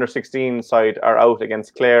 and under 16 side are out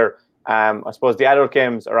against Clare. I suppose the adult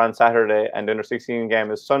games are on Saturday, and the under 16 game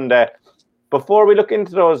is Sunday. Before we look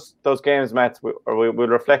into those games, Matt, we'll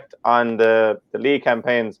reflect on the league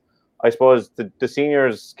campaigns. I suppose the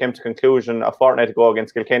seniors came to conclusion a fortnight ago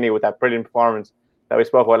against Kilkenny with that brilliant performance that we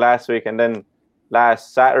spoke about last week, and then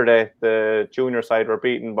last Saturday the junior side were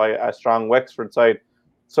beaten by a strong Wexford side.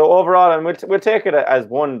 So overall, and we'll take it as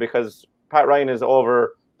one, because Pat Ryan is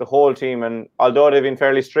over the whole team, and although they've been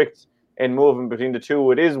fairly strict in moving between the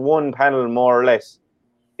two, it is one panel more or less.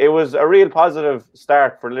 It was a real positive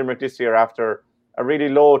start for Limerick this year after a really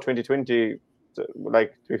low 2020,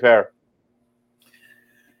 like, to be fair.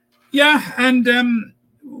 Yeah, and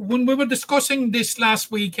when we were discussing this last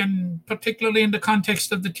week, and particularly in the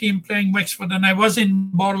context of the team playing Wexford, and I was in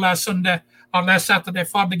Bor last Saturday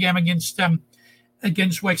for the game against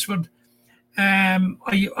Wexford,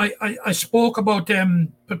 I spoke about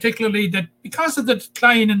particularly that because of the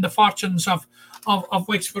decline in the fortunes of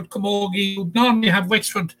Wexford Camogie, you would normally have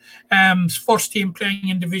Wexford first team playing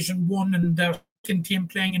in Division 1 and their second team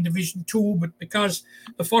playing in Division 2, but because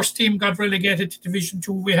the first team got relegated to Division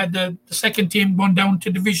 2, we had the second team gone down to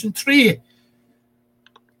Division 3.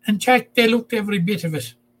 And Jack, they looked every bit of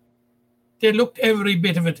it. They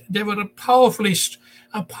were a powerfully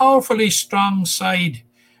strong side.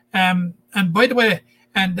 And by the way,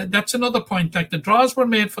 and that's another point, like the draws were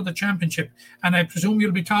made for the championship, and I presume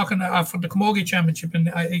you'll be talking for the Camogie championship, and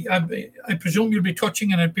I presume you'll be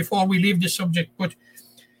touching on it before we leave this subject. But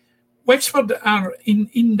Wexford are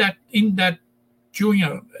in that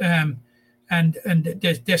junior, and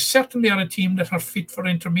they certainly are a team that are fit for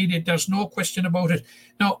intermediate. There's no question about it.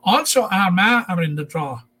 Now, also Armagh are in the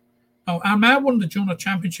draw. Now, Armagh won the junior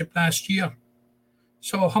championship last year.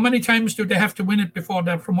 So how many times do they have to win it before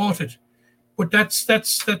they're promoted? But that's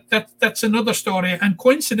another story. And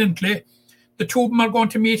coincidentally, the two of them are going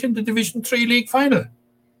to meet in the Division 3 league final.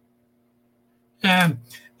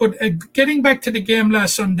 But getting back to the game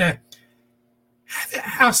last Saturday,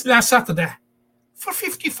 for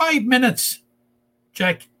 55 minutes,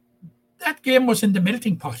 Jack, that game was in the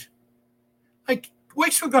melting pot. Like,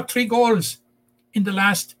 Wexford got 3 goals in the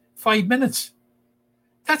last 5 minutes.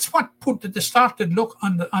 That's what put the started look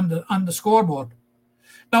on the scoreboard.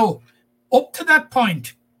 Now, up to that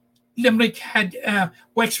point, Limerick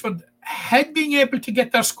Wexford had been able to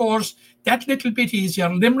get their scores that little bit easier.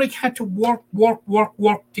 Limerick had to work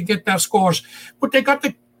to get their scores, but they got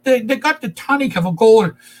the tonic of a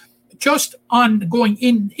goal just on going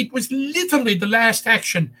in. It was literally the last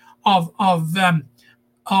action of the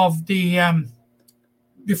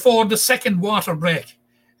before the second water break.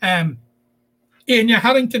 Anya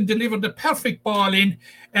Harrington delivered the perfect ball in.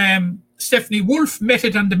 Stephanie Wolfe met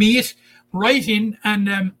it on the meat right in,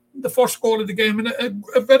 and the first goal of the game, and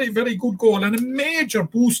a very, very good goal and a major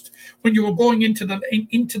boost when you were going into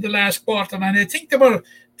the last quarter. And I think they were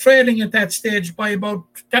trailing at that stage by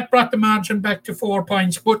that brought the margin back to 4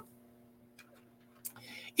 points. But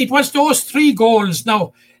it was those 3 goals.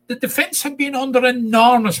 Now, the defence had been under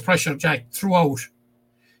enormous pressure, Jack, throughout.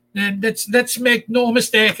 And let's make no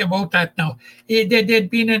mistake about that now. They'd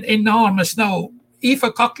been enormous. Now, Aoife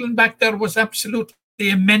Coughlin back there was absolutely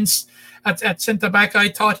immense at centre-back. I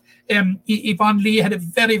thought Yvonne Lee had a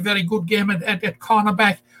very, very good game at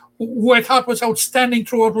cornerback. Who I thought was outstanding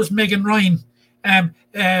throughout was Megan Ryan.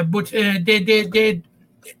 But they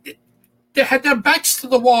had their backs to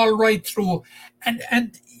the wall right through.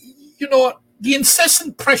 And you know, the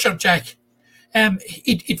incessant pressure, Jack,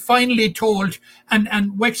 it finally told,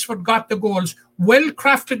 and Wexford got the goals.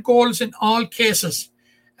 Well-crafted goals in all cases.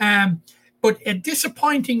 But a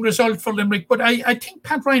disappointing result for Limerick. But I think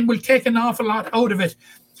Pat Ryan will take an awful lot out of it,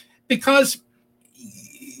 because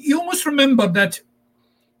you must remember that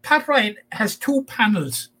Pat Ryan has 2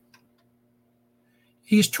 panels.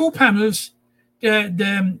 He has 2 panels.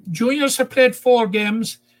 The juniors have played 4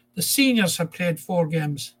 games. The seniors have played 4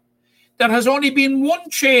 games. There has only been one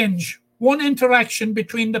change, one interaction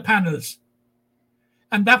between the panels.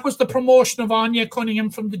 And that was the promotion of Anya Cunningham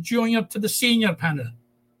from the junior to the senior panel.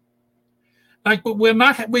 Like, but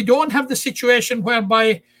we don't have the situation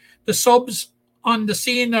whereby the subs on the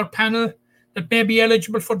senior panel that may be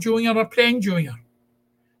eligible for junior are playing junior.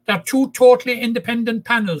 They're 2 totally independent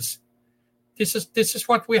panels. This is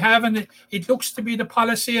what we have, and it looks to be the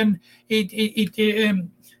policy, and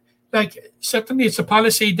certainly it's a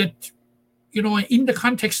policy that, you know, in the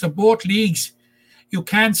context of both leagues, you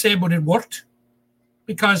can't say, but it worked,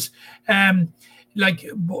 because both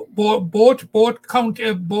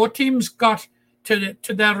teams got to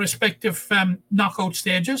their respective knockout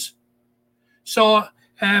stages. So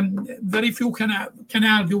very few can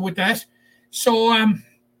argue with that. So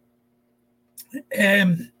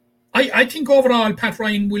I think overall Pat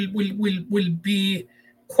Ryan will be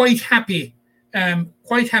quite happy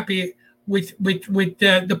with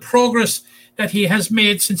the progress that he has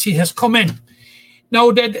made since he has come in.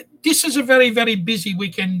 Now, this is a very, very busy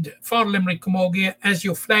weekend for Limerick Camogie, as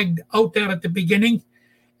you flagged out there at the beginning.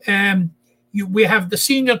 We have the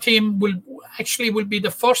senior team will be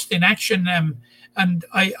the first in action, and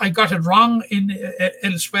I got it wrong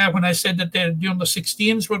elsewhere when I said that the under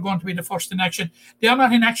 16s were going to be the first in action. They are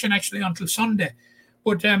not in action actually until Sunday.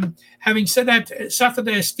 But having said that,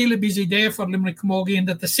 Saturday is still a busy day for Limerick Camogie, and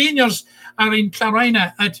that the seniors are in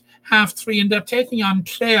Clarina at 3:30, and they're taking on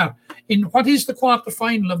Clare in what is the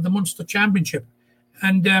quarter-final of the Munster Championship.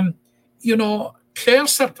 And, you know, Clare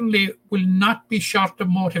certainly will not be short of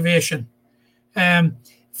motivation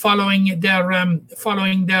following their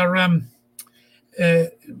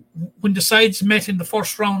when the sides met in the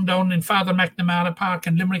first round down in Father McNamara Park,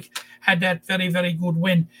 and Limerick had that very, very good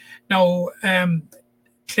win. Now,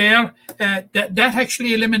 Clare, that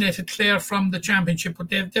actually eliminated Clare from the championship, but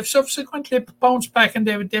they've subsequently bounced back, and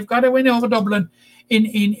they've got a win over Dublin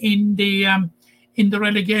in the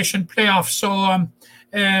relegation playoff. So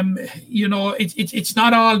you know, it's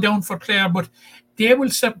not all down for Clare, but they will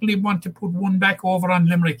certainly want to put one back over on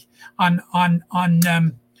Limerick on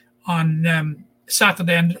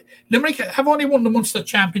Saturday. And Limerick have only won the Munster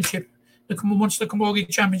Championship, the Munster Camogie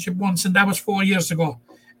Championship once, and that was 4 years ago.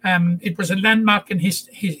 It was a landmark and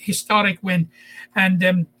historic win,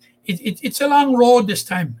 and it's a long road this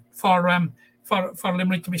time for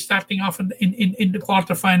Limerick to be starting off in the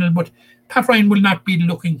quarterfinal. But Pat Ryan will not be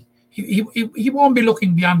looking. He won't be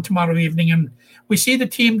looking beyond tomorrow evening, and we see the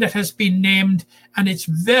team that has been named, and it's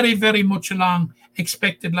very, very much along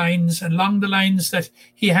expected lines, along the lines that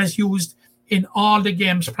he has used in all the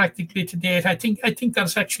games practically to date. I think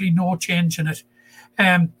there's actually no change in it.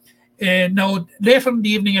 Now, later in the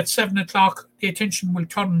evening at 7 o'clock, the attention will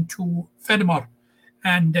turn to Fedamore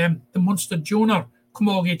and the Munster Junior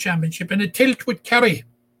Camogie Championship, and a tilt with Kerry.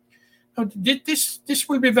 Now, this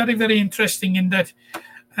will be very, very interesting in that,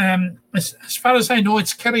 as far as I know,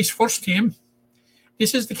 it's Kerry's first team.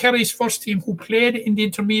 This is the Kerry's first team who played in the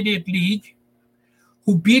Intermediate League,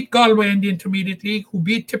 who beat Galway in the Intermediate League, who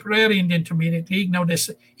beat Tipperary in the Intermediate League. Now,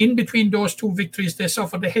 in between those 2 victories, they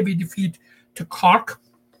suffered a heavy defeat to Cork.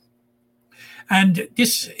 And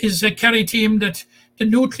this is a Kerry team that the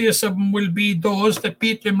nucleus of them will be those that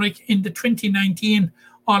beat Limerick in the 2019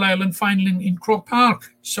 All-Ireland final in Croke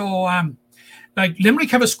Park. So, Limerick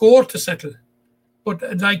have a score to settle. But,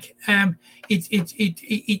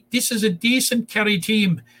 this is a decent Kerry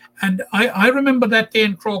team. And I remember that day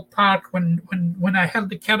in Croke Park when I held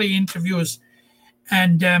the Kerry interviews.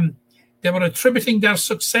 And they were attributing their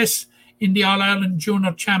success in the All-Ireland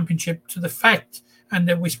Junior Championship to the fact, and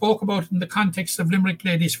that we spoke about in the context of Limerick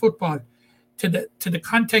ladies football, to the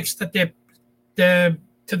context that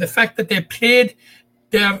to the fact that they played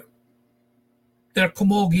their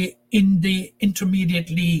camogie in the intermediate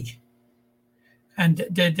league, and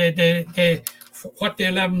what they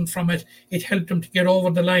learned from it helped them to get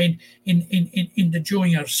over the line in the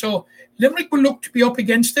juniors. So Limerick will look to be up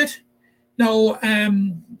against it. Now,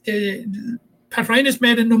 Pat Ryan has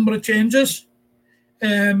made a number of changes.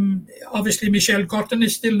 Obviously, Michelle Curtin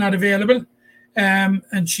is still not available,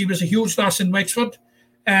 and she was a huge loss in Wexford.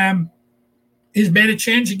 He's made a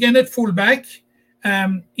change again at fullback.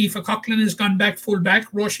 Aoife Coughlin has gone back fullback.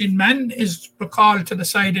 Roisin Mann is recalled to the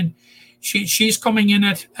side, and she's coming in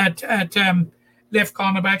at left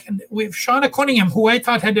cornerback. And we have Shauna Cunningham, who I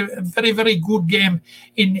thought had a very, very good game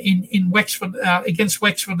in Wexford against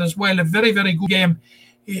Wexford as well. A very, very good game.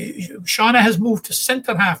 Shauna has moved to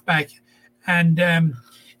centre halfback, and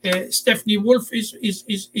Stephanie Wolfe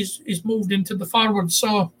is moved into the forward.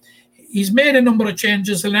 So he's made a number of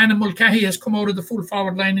changes. Alana Mulcahy has come out of the full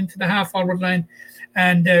forward line into the half forward line,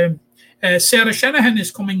 and Sarah Shanahan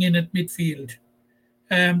is coming in at midfield.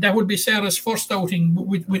 That will be Sarah's first outing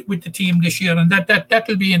with the team this year, and that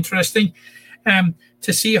will be interesting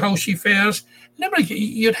to see how she fares. Limerick,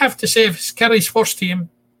 you'd have to say, if Kerry's first team,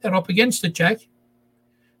 they're up against it, Jack.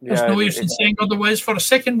 There's no use in saying otherwise. For a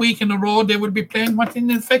second week in a row, they will be playing what in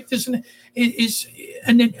effect is an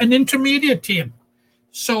intermediate team.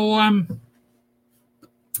 So,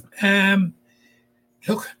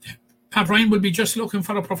 look, Pat Ryan will be just looking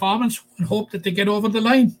for a performance and hope that they get over the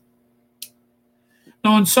line.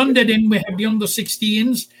 Now, on Sunday, then, we have the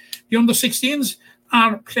under-16s. The under-16s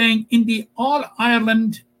are playing in the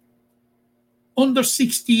All-Ireland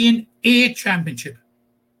Under-16 A Championship.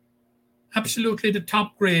 Absolutely the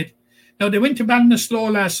top grade. Now, they went to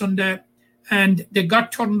Ballinasloe last Sunday, and they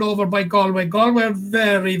got turned over by Galway. Galway are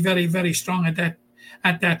very, very, very strong at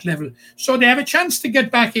that level. So they have a chance to get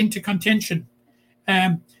back into contention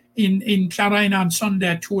in Clarine on Sunday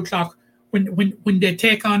at 2:00 when they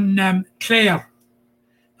take on Clare.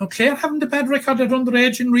 Now, Clare haven't a bad record at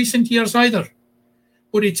underage in recent years either,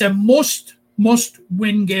 but it's a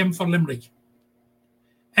must-win game for Limerick.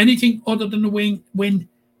 Anything other than a win,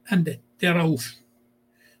 and they're out.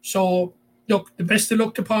 So, look, the best of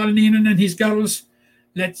luck to Paul Neenan and his girls.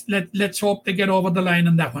 Let's hope they get over the line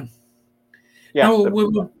on that one. Yeah.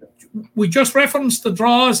 Now, we just referenced the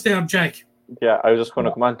draws there, Jack. Yeah, I was just going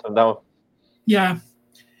to comment on that one. Yeah,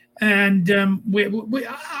 and I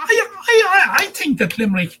think that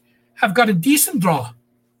Limerick have got a decent draw.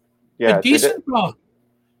 Yeah, a decent draw.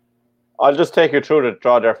 I'll just take you through the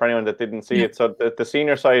draw there for anyone that didn't see it. So the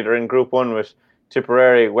senior side are in Group 1 with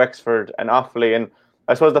Tipperary, Wexford and Offaly. And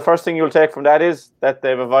I suppose the first thing you'll take from that is that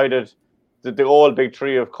they've avoided the old big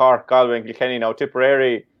three of Cork, Galway and Kilkenny. Now,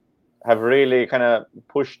 Tipperary have really kind of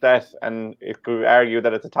pushed that, and it could argue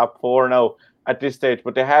that it's a top four now at this stage,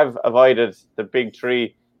 but they have avoided the big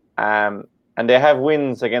three, and they have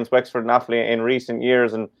wins against Wexford and Offaly in recent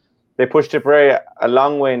years, and they pushed Tipperary a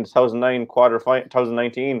long way in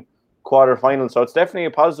 2019 quarter-final, so it's definitely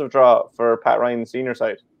a positive draw for Pat Ryan's senior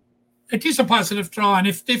side. It is a positive draw, and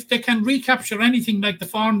if they can recapture anything like the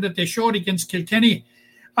form that they showed against Kilkenny,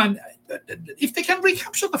 and if they can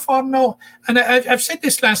recapture the form now, and I've said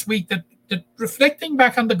this last week, that reflecting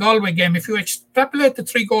back on the Galway game, if you extrapolate the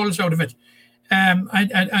 3 goals out of it,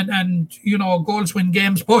 and you know, goals win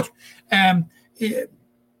games, but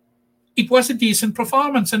it was a decent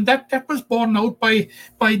performance, and that was borne out by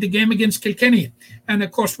the game against Kilkenny. And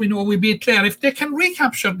of course, we know we beat Clare. If they can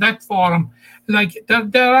recapture that form, like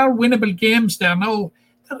there are winnable games there now.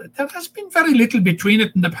 There has been very little between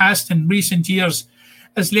it in the past, in recent years,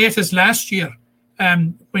 as late as last year,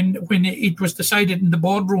 when it was decided in the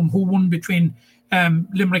boardroom who won between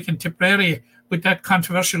Limerick and Tipperary, with that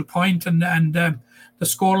controversial point and the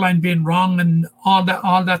scoreline being wrong and all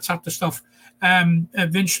that sort of stuff.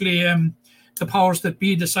 Eventually, the powers that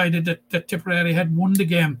be decided that Tipperary had won the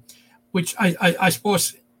game, which I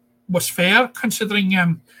suppose was fair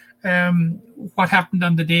considering what happened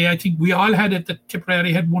on the day. I think we all had it that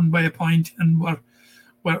Tipperary had won by a point, and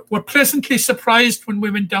were pleasantly surprised when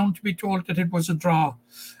we went down to be told that it was a draw,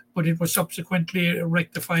 but it was subsequently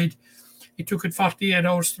rectified. It took it 48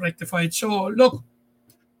 hours to rectify it. So, look,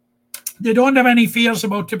 they don't have any fears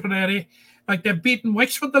about Tipperary. Like, they've beaten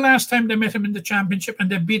Wexford the last time they met him in the championship, and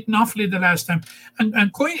they've beaten Offaly the last time.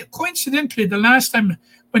 And coincidentally, the last time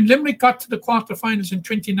when Limerick got to the quarterfinals in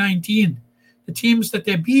 2019, the teams that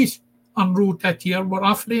they beat en route that year were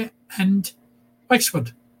Offaly and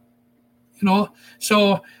Wexford. you know.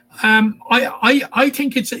 So I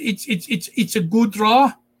think it's a good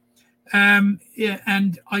draw, yeah,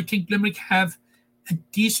 and I think Limerick have a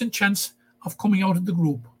decent chance of coming out of the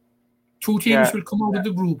group. Two teams will come out of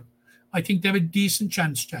the group. I think they have a decent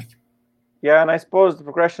chance, Jack. Yeah, and I suppose the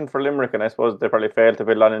progression for Limerick, and I suppose they probably failed to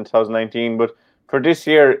build on in 2019, but for this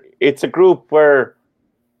year, it's a group where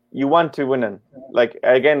you want to win in. Like,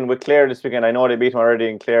 again, with Clare this weekend, I know they beat them already,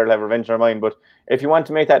 and Clare will have revenge on their mind, but if you want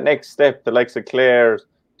to make that next step, the likes of Clare,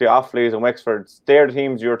 the Offaly's and Wexfords, they're the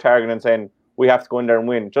teams you're targeting and saying, we have to go in there and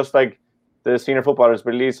win. Just like the senior footballers,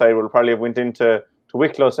 but Lee's side will probably have went into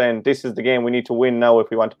Wicklow saying, this is the game we need to win now if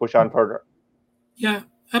we want to push on further. Yeah,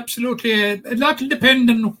 absolutely. A lot will depend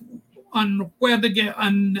on where on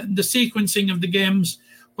the sequencing of the games,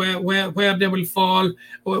 where they will fall,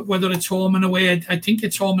 whether it's home and away. I think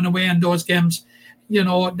it's home and away in those games. You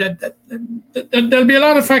know, that there'll be a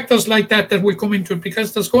lot of factors like that will come into it,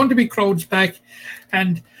 because there's going to be crowds back,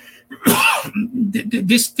 and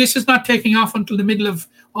this is not taking off until the middle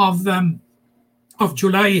of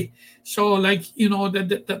July. So, like, you know,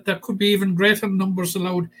 that there could be even greater numbers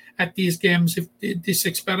allowed at these games if this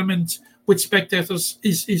experiment with spectators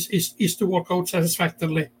is to work out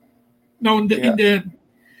satisfactorily. Now, in the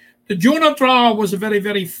junior draw was a very,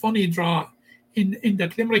 very funny draw in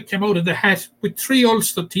that Limerick came out of the hat with three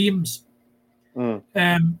Ulster teams,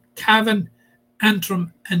 Cavan,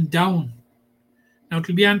 Antrim and Down. Now,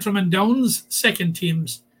 it'll be Antrim and Down's second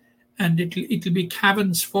teams, and it'll be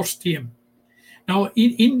Cavan's first team. Now,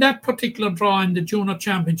 in that particular draw in the Junior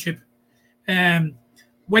Championship,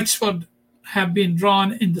 Wexford have been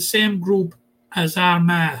drawn in the same group as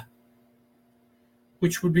Armagh,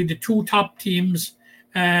 which would be the two top teams.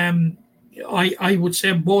 I would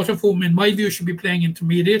say both of whom, in my view, should be playing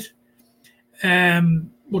intermediate.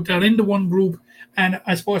 But they're in the one group, and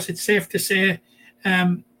I suppose it's safe to say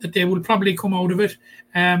that they will probably come out of it.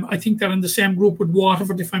 I think they're in the same group with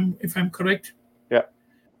Waterford, if I'm correct. Yeah.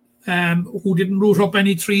 Who didn't root up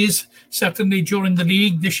any trees, certainly during the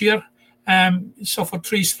league this year. Suffered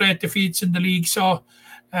 3 straight defeats in the league. So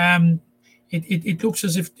it looks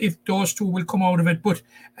as if those two will come out of it. But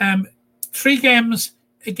 3 games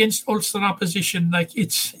against Ulster opposition, like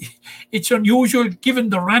it's unusual given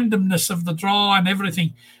the randomness of the draw and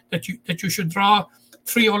everything that you should draw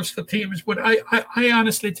 3 Ulster teams. But I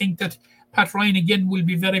honestly think that Pat Ryan again will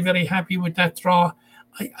be very, very happy with that draw.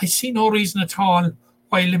 I see no reason at all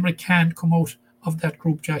why Limerick can't come out of that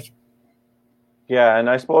group, Jack. Yeah, and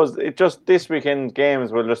I suppose it just this weekend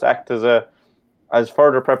games will just act as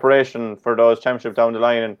further preparation for those championships down the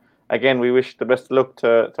line. And again, we wish the best of luck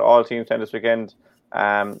to all teams this weekend.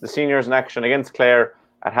 The seniors in action against Clare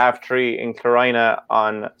at 3:30 in Clarina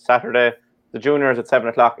on Saturday. The juniors at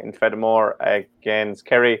 7:00 in Fedamore against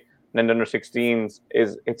Kerry. And then the under-16s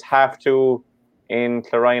it's 2:30 in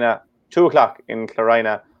Clarina, 2:00 in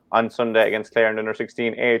Clarina on Sunday against Clare in the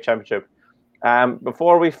under-16 A Championship.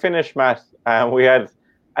 Before we finish, Matt, we had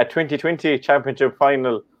a 2020 Championship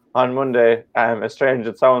final on Monday. As strange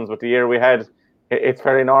as it sounds, but the year we had, it's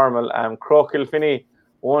very normal. Croke Kilfinney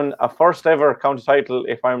won a first ever county title,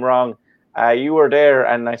 if I'm wrong. You were there,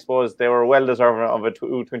 and I suppose they were well deserving of a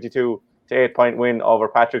 22 to 8-point win over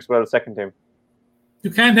Patrickswell's second team.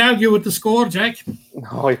 You can't argue with the score, Jack.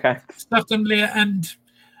 No, you can't. Certainly, and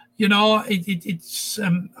you know it's.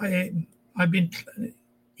 I've been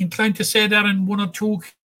inclined to say that in 1 or 2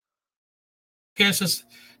 cases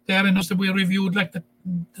there in us that we reviewed, like the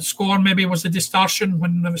score maybe was a distortion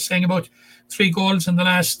when I was saying about 3 goals in the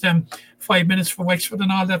last 5 minutes for Wexford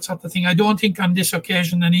and all that sort of thing. I don't think on this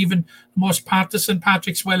occasion, and even the most partisan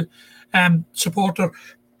Patrickswell supporter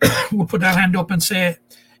would put their hand up and say,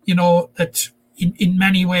 you know, that in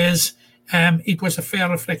many ways it was a fair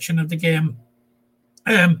reflection of the game.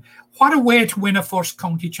 What a way to win a first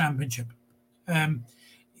county championship.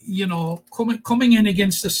 You know, coming in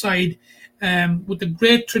against the side with the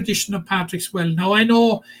great tradition of Patrickswell. Now, I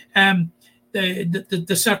know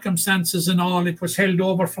the circumstances and all, it was held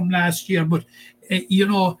over from last year, but, you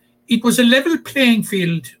know, it was a level playing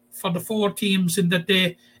field for the 4 teams in that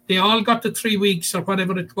they all got the 3 weeks or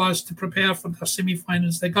whatever it was to prepare for their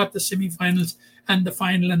semi-finals. They got the semi-finals and the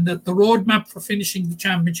final, and the roadmap for finishing the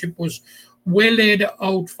championship was well laid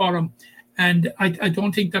out for them. And I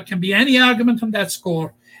don't think there can be any argument on that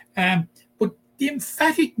score. But the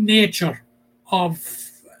emphatic nature of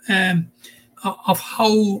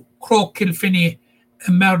how Croke Kilfinney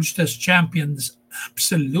emerged as champions,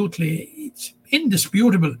 absolutely, it's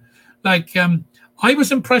indisputable. Like, I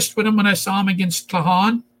was impressed with him when I saw him against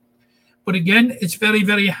Clahan. But again, it's very,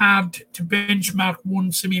 very hard to benchmark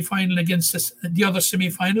one semi-final against the other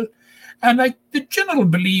semi-final. And like the general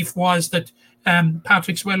belief was that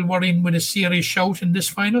Patrickswell were in with a serious shout in this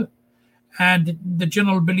final. And the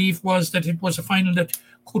general belief was that it was a final that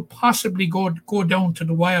could possibly go down to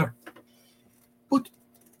the wire. But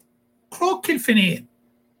Croke Kilfinny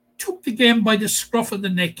took the game by the scruff of the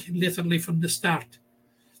neck, literally from the start.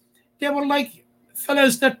 They were like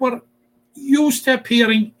fellas that were used to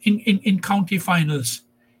appearing in county finals.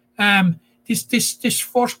 This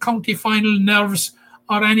first county final nerves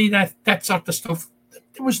or any that sort of stuff.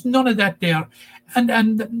 There was none of that there.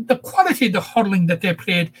 And the quality of the hurling that they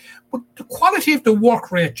played, but the quality of the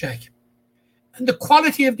work rate, Jack, and the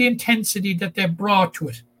quality of the intensity that they brought to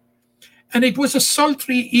it. And it was a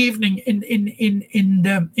sultry evening in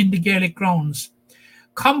the Gaelic grounds,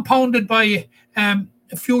 compounded by a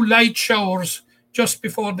few light showers just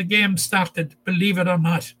before the game started, believe it or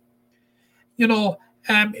not. You know,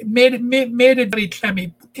 made it very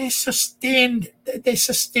clammy, but they sustained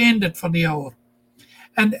it for the hour.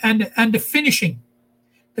 And the finishing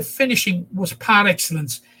was par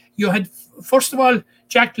excellence. You had, first of all,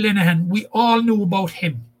 Jack Linehan. We all knew about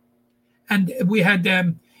him, and we had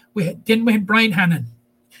Brian Hannon.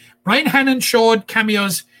 Brian Hannon showed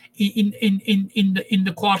cameos in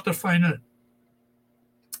the quarter final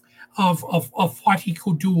of what he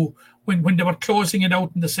could do when they were closing it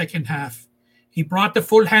out in the second half. He brought the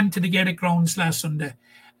full hand to the Gaelic grounds last Sunday.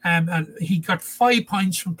 He got 5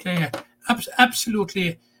 points from play.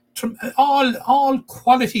 Absolutely, all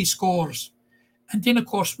quality scores. And then, of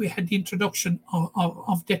course, we had the introduction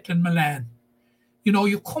of Declan Milan. You know,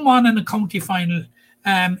 you come on in a county final.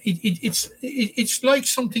 It's like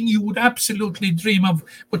something you would absolutely dream of,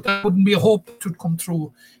 but that wouldn't be a hope to come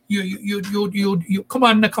true. You come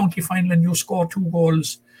on in a county final and you score 2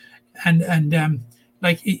 goals, and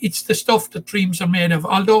like it's the stuff that dreams are made of.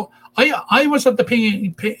 Although I was of the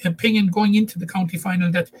opinion going into the county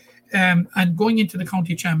final that and going into the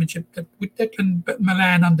county championship that with Declan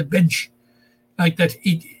Milan on the bench, like that,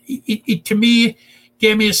 it to me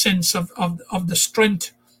gave me a sense of the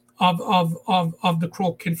strength of the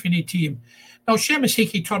Croke Kilfinny team. Now Seamus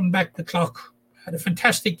Hickey turned back the clock, had a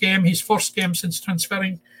fantastic game, his first game since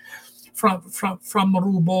transferring from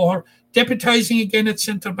Maru Boher, deputising again at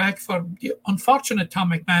centre back for the unfortunate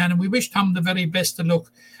Tom McMahon, and we wish Tom the very best of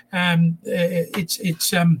luck.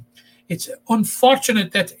 It's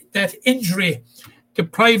unfortunate that injury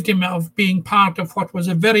deprived him of being part of what was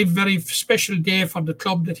a very, very special day for the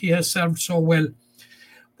club that he has served so well.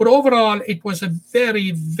 But overall, it was a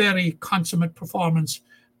very, very consummate performance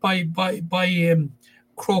by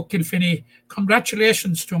Croke Kilfinny.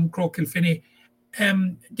 Congratulations to him, Croke Kilfinny.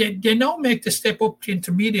 They now make the step up to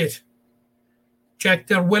intermediate. Jack,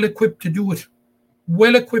 they're well equipped to do it.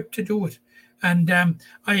 And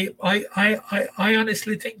I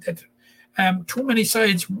honestly think that too many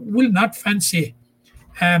sides will not fancy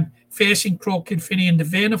facing Croke Kilfinny in the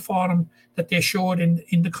vein of form that they showed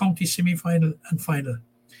in the county semi-final and final.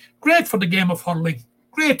 Great for the game of hurling.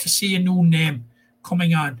 Great to see a new name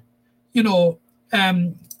coming on. You know,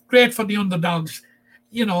 great for the underdogs.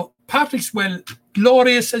 You know, Patrickswell,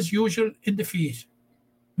 glorious as usual in defeat.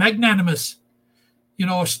 Magnanimous. You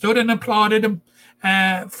know, stood and applauded him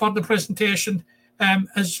for the presentation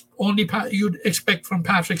as only you'd expect from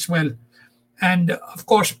Patrickswell. And, of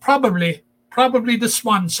course, probably the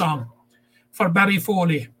swan song for Barry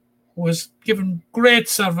Foley, who was given great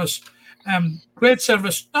service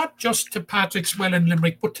not just to Patrickswell and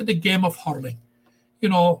Limerick, but to the game of hurling. You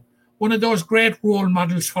know, one of those great role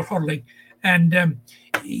models for hurling. And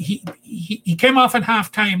he came off at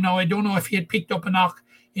half-time. Now, I don't know if he had picked up a knock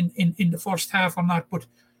in the first half or not, but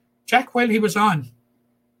Jack, while he was on,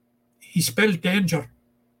 he spelled danger.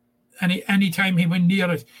 Any time he went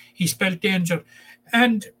near it, he spelled danger.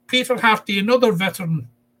 And Peter Harty, another veteran,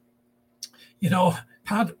 you know,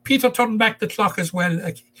 Peter turned back the clock as well.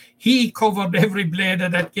 Like, he covered every blade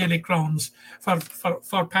of that Gaelic grounds for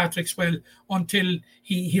Patrickswell until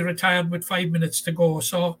he retired with 5 minutes to go.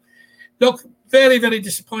 So, look, very, very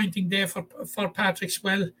disappointing day for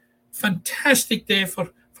Patrickswell. Fantastic day for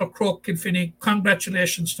Croke Kilfinny.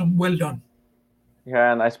 Congratulations to him. Well done.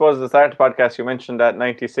 Yeah, and I suppose at the start of the podcast, you mentioned that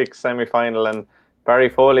 96 semi-final, and Barry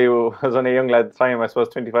Foley was only a young lad at the time, I suppose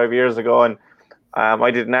 25 years ago, and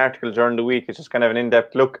I did an article during the week. It's just kind of an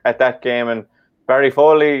in-depth look at that game, and Barry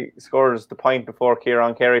Foley scores the point before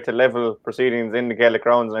Kieran Carey to level proceedings in the Gaelic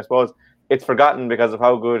grounds, and I suppose it's forgotten because of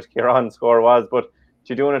how good Kieran's score was, but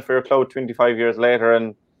you're doing it for your club 25 years later,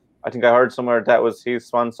 and I think I heard somewhere that was his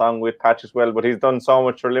swan song with Patrickswell, but he's done so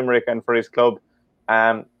much for Limerick and for his club.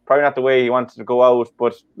 Probably not the way he wanted to go out,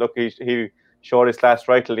 but look, he showed his class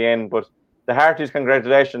right till the end. But the heartiest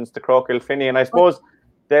congratulations to Croke Kilfinny, and I suppose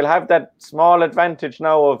they'll have that small advantage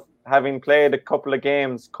now of having played a couple of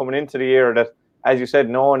games coming into the year that, as you said,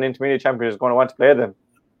 no one intermediate champion is going to want to play them.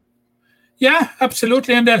 Yeah,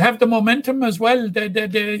 absolutely, and they'll have the momentum as well. They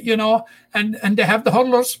and they have the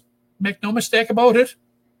hurlers. Make no mistake about it.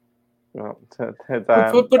 No,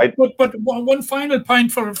 but one final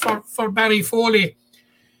point for Barry Foley.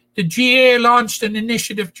 The GA launched an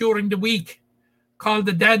initiative during the week called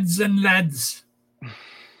the Dads and Lads.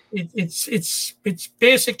 It's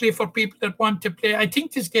basically for people that want to play. I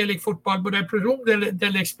think it's Gaelic football, but I presume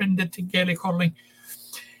they'll expand it to Gaelic hurling.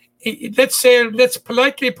 Let's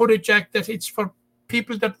politely put it, Jack, that it's for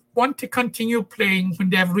people that want to continue playing when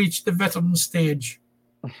they have reached the veteran stage.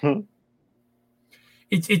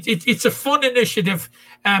 It's a fun initiative,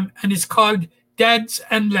 and it's called Dads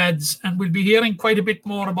and Lads, and we'll be hearing quite a bit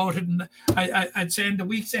more about it, I'd say, in the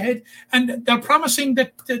weeks ahead. And they're promising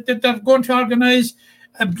that they're going to organise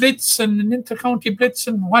a blitz and an inter-county blitz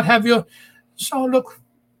and what have you. So, look,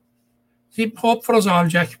 keep hope for us all,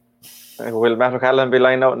 Jack. Will Matt O'Callaghan be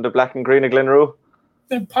lying out in the black and green of Glenroe?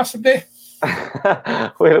 Possibly.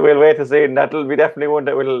 We'll wait to see, and that'll be definitely one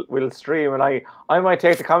that we'll stream, and I might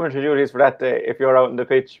take the commentary duties for that day if you're out in the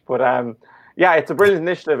pitch. But yeah, it's a brilliant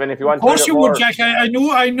initiative, and if you want, of course you would, Jack. I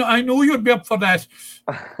knew you'd be up for that.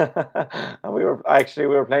 And we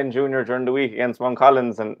were playing junior during the week against Mount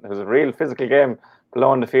Collins, and it was a real physical game below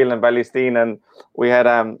on the field in Ballysteen, and we had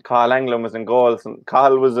Carl Anglin was in goals, and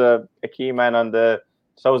Carl was a key man on the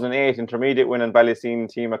 2008 intermediate win in Ballysteen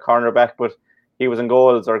team, a cornerback, but he was in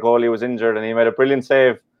goals. Our goalie was injured, and he made a brilliant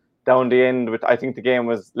save down the end. I think the game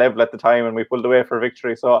was level at the time, and we pulled away for a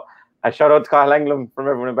victory. So I shout out to Carl Anglin from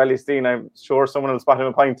everyone in Ballysteen. I'm sure someone will spot him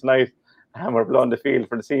a point tonight, and we're blowing the field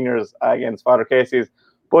for the seniors against Father Casey's.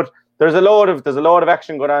 But there's a lot of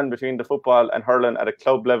action going on between the football and hurling at a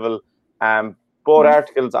club level. Both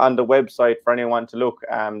articles on the website for anyone to look.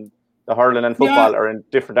 The hurling and football are in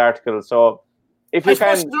different articles. So if you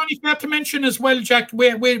can, it's only fair to mention as well, Jack, we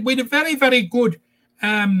had a very, very good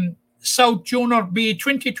South Junior B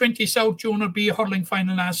 2020 South Junior B hurling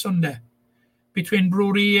final last Sunday between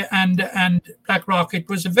Brewery and Blackrock. It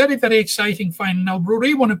was a very, very exciting final. Now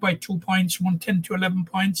Brewery won it by 2 points, won 10 to 11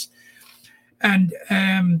 points, and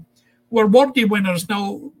were worthy winners.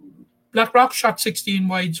 Now Blackrock shot 16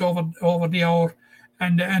 wides over the hour,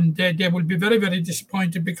 and they will be very, very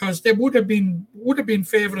disappointed because they would have been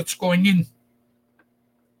favourites going in.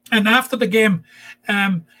 And after the game,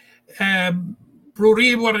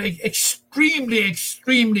 Brewery were extremely,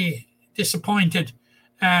 extremely disappointed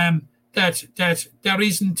that there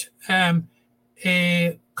isn't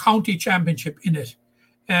a county championship in it.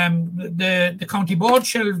 The county board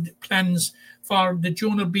shelved plans for the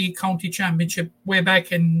Junior B county championship way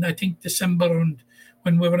back in, I think, December, and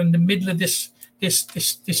when we were in the middle of this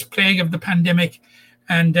plague of the pandemic,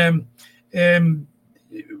 and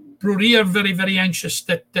Brewery are very, very anxious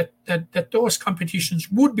that those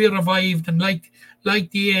competitions would be revived, and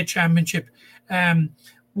like the A Championship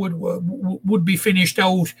would be finished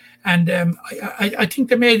out. And I think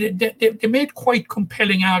they made quite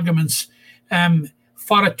compelling arguments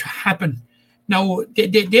for it to happen. Now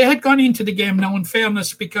they had gone into the game now in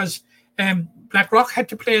fairness, because Blackrock had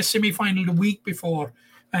to play a semi-final the week before,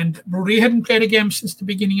 and Brewery hadn't played a game since the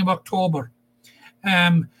beginning of October.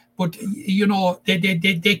 But, you know,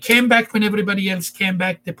 they came back when everybody else came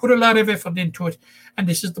back. They put a lot of effort into it. And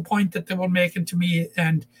this is the point that they were making to me.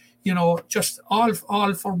 And, you know, just all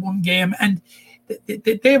for one game. And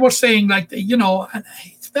they were saying, like, you know, and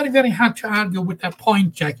it's very, very hard to argue with that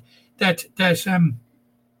point, Jack, that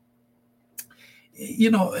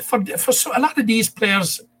you know, for a lot of these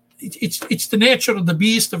players, it's the nature of the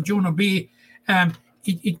beast of Junior B.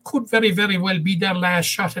 It could very, very well be their last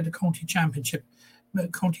shot at the county championship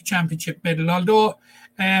medal. Although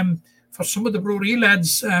for some of the Brewery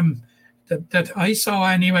lads that I saw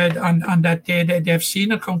anyway on that day, they've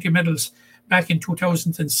seen county medals back in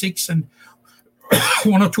 2006, and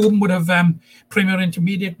one or two of them would have Premier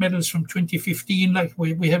Intermediate medals from 2015. Like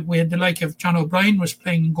we had the like of John O'Brien was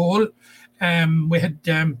playing in goal. We had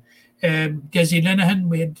Desi Lenehan.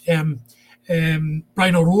 We had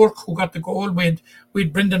Brian O'Rourke, who got the goal. We had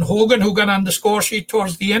Brendan Hogan, who got on the score sheet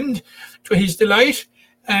towards the end, to his delight.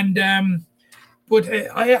 And but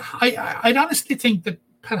I'd honestly think that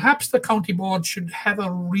perhaps the county board should have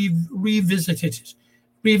a revisit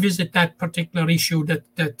that particular issue.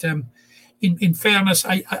 That in fairness,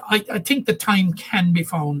 I think the time can be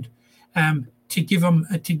found to give them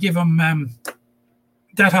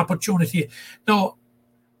that opportunity. Now,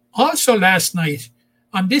 also last night,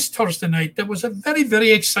 on this Thursday night, there was a very,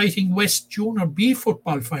 very exciting West Junior B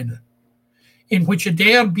football final, in which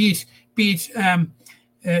Adair beat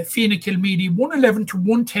Fianna Kilmeedy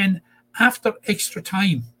 111-110 after extra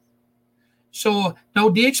time. So now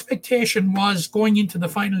the expectation was going into the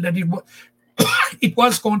final that it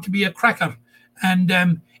was going to be a cracker,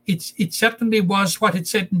 and it certainly was what it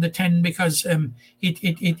said in the 10, because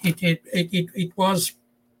it was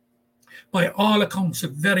by all accounts a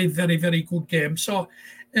very, very, very good game. So,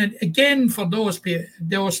 and again, for those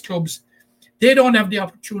clubs, they don't have the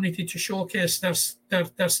opportunity to showcase their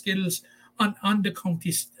skills on the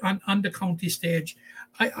county stage.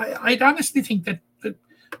 I'd honestly think that the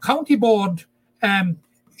county board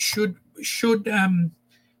should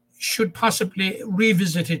possibly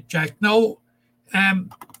revisit it, Jack. Now,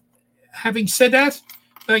 having said that,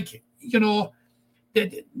 like, you know,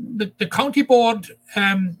 the county board,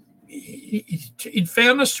 in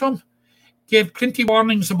fairness to them, gave plenty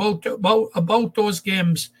warnings about those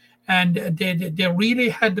games, and they really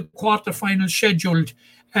had the quarterfinals scheduled.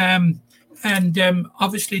 And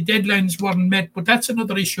obviously deadlines weren't met, but that's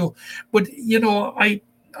another issue. But you know, I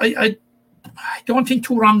don't think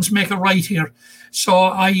two wrongs make a right here. So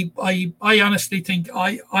I honestly think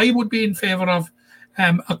I would be in favour of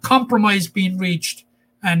a compromise being reached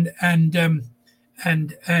and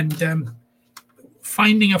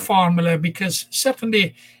finding a formula, because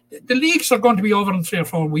certainly the leagues are going to be over in 3 or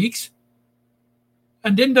 4 weeks,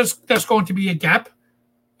 and then there's going to be a gap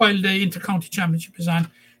while the Intercounty Championship is on.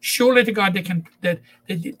 Surely to God,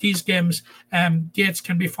 these games dates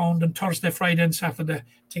can be found on Thursday, Friday, and Saturday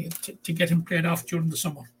to get him played off during the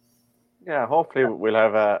summer. Yeah, hopefully we'll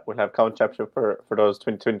have county championship for those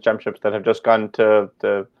twin championships that have just gone to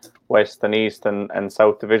the West and East and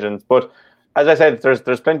South divisions. But as I said,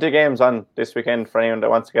 there's plenty of games on this weekend for anyone that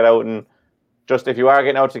wants to get out, and just if you are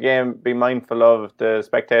getting out to game, be mindful of the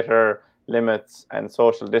spectator limits and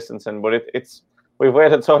social distancing. But it's we've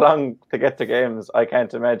waited so long to get to games. I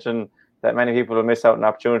can't imagine that many people will miss out on an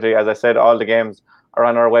opportunity. As I said, all the games are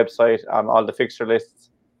on our website, all the fixture lists.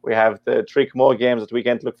 We have the 3 Camoe games at the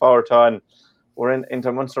weekend to look forward to, and we're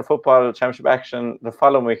into Munster Football Championship action the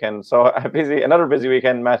following weekend. So another busy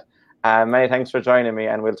weekend, Matt. Many thanks for joining me,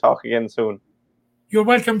 and we'll talk again soon. You're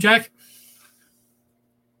welcome, Jack.